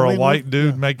Xers. Or a white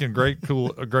dude making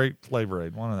a great Flavor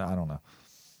Aid. One of the, I don't know.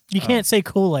 You can't say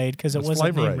Kool-Aid because it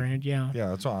wasn't name brand. Yeah. Yeah,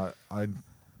 that's why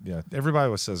yeah. Everybody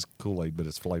always says Kool-Aid, but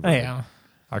it's Flavor Aid. Yeah.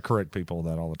 I correct people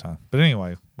with that all the time. But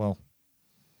anyway. Well,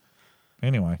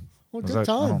 good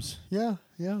times. Yeah.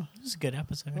 This is a good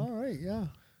episode. All right, yeah.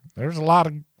 There's a lot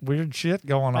of weird shit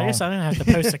going on. I guess I'm going to have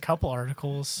to post a couple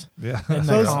articles in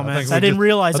the comments. I didn't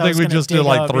realize I was we just did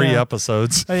like 3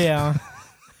 episodes. Oh, yeah.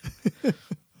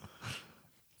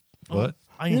 What?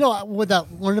 With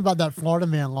learning about that Florida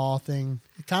man law thing,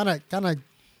 it kind of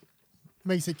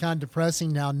makes it kind of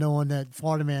depressing now knowing that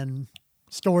Florida man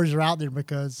stories are out there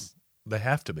because they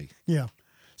have to be. Yeah.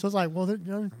 So it's like, well,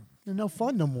 they're no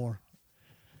fun no more.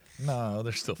 No,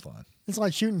 they're still fun. It's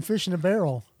like shooting fish in a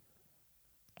barrel.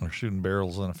 Or shooting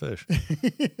barrels in a fish.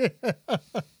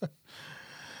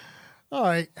 All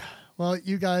right. Well,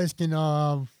 you guys can.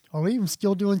 Are we even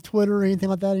still doing Twitter or anything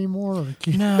like that anymore?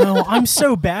 No, I'm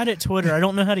so bad at Twitter. I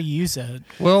don't know how to use it.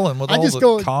 Well, and with all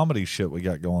the comedy shit we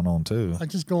got going on too. I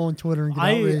just go on Twitter and get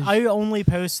outraged. I only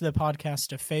post the podcast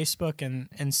to Facebook and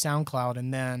SoundCloud,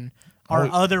 and then our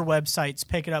other websites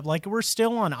pick it up. Like we're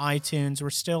still on iTunes. We're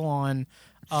still on.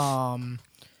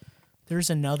 There's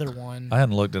another one. I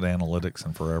hadn't looked at analytics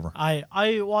in forever.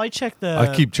 I check the.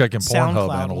 I keep checking Pornhub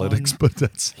analytics, but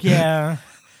that's yeah.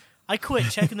 I quit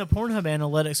checking the Pornhub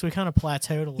analytics. We kind of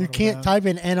plateaued a little. You can't type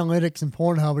in analytics in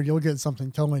Pornhub, or you'll get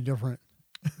something totally different.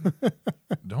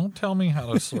 Don't tell me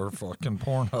how to surf fucking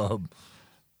Pornhub.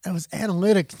 That was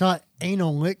analytics, not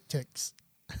analytics.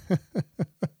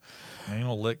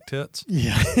 Anal lick tits?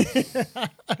 Yeah.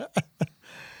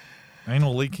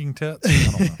 Anal leaking tits?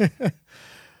 I don't know.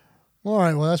 All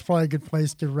right, well, that's probably a good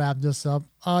place to wrap this up.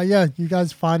 Yeah, you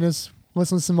guys find us,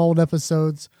 listen to some old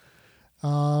episodes.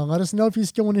 Let us know if you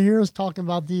still want to hear us talking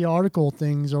about the article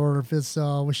things, or if it's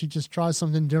we should just try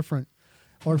something different,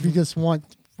 or if you just want.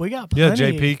 We got plenty.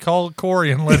 Yeah, JP, call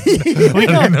Corey and let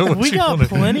him know. We got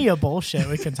plenty of bullshit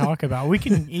we can talk about. We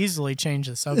can easily change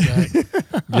the subject.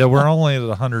 Yeah, we're only at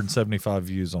 175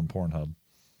 views on Pornhub.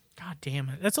 God damn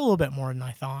it, that's a little bit more than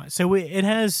I thought. So it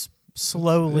has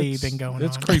slowly been going on.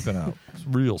 It's creeping out. It's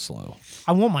real slow.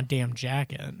 I want my damn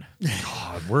jacket.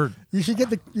 God, you should get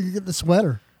the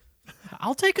sweater.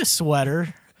 I'll take a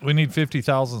sweater. We need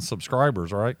 50,000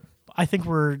 subscribers, right? I think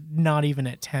we're not even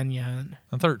at 10 yet.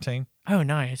 And 13. Oh,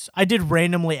 nice. I did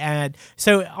randomly add.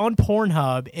 So on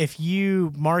Pornhub, if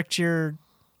you marked your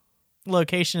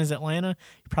location as Atlanta,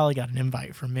 you probably got an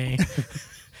invite from me.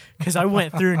 Because I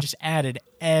went through and just added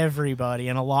everybody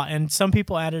and a lot. And some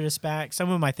people added us back. Some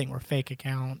of them I think were fake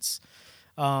accounts.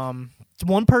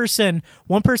 One person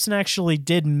actually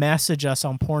did message us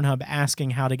on Pornhub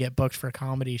asking how to get booked for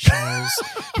comedy shows,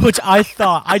 which I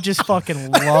thought I just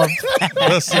fucking loved that.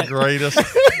 That's the greatest.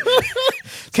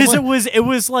 Because it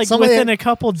was like within a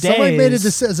couple days. Somebody made a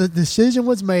decision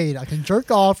was made. I can jerk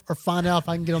off or find out if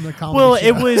I can get on their comedy show.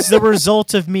 It was the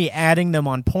result of me adding them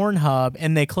on Pornhub,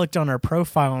 and they clicked on our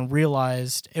profile and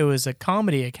realized it was a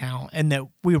comedy account and that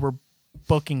we were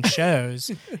booking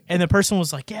shows. And the person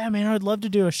was like, yeah, man, I'd love to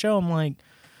do a show. I'm like,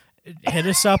 hit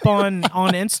us up on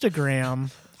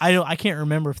Instagram. I can't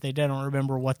remember if they did. I don't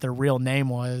remember what their real name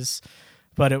was,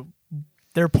 but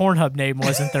their Pornhub name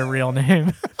wasn't their real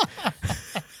name.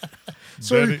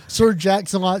 Sir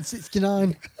Jackson Lot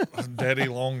 69. Daddy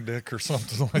Long Dick or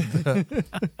something like that.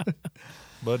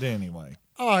 But anyway.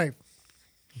 All right.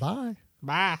 Bye.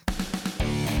 Bye.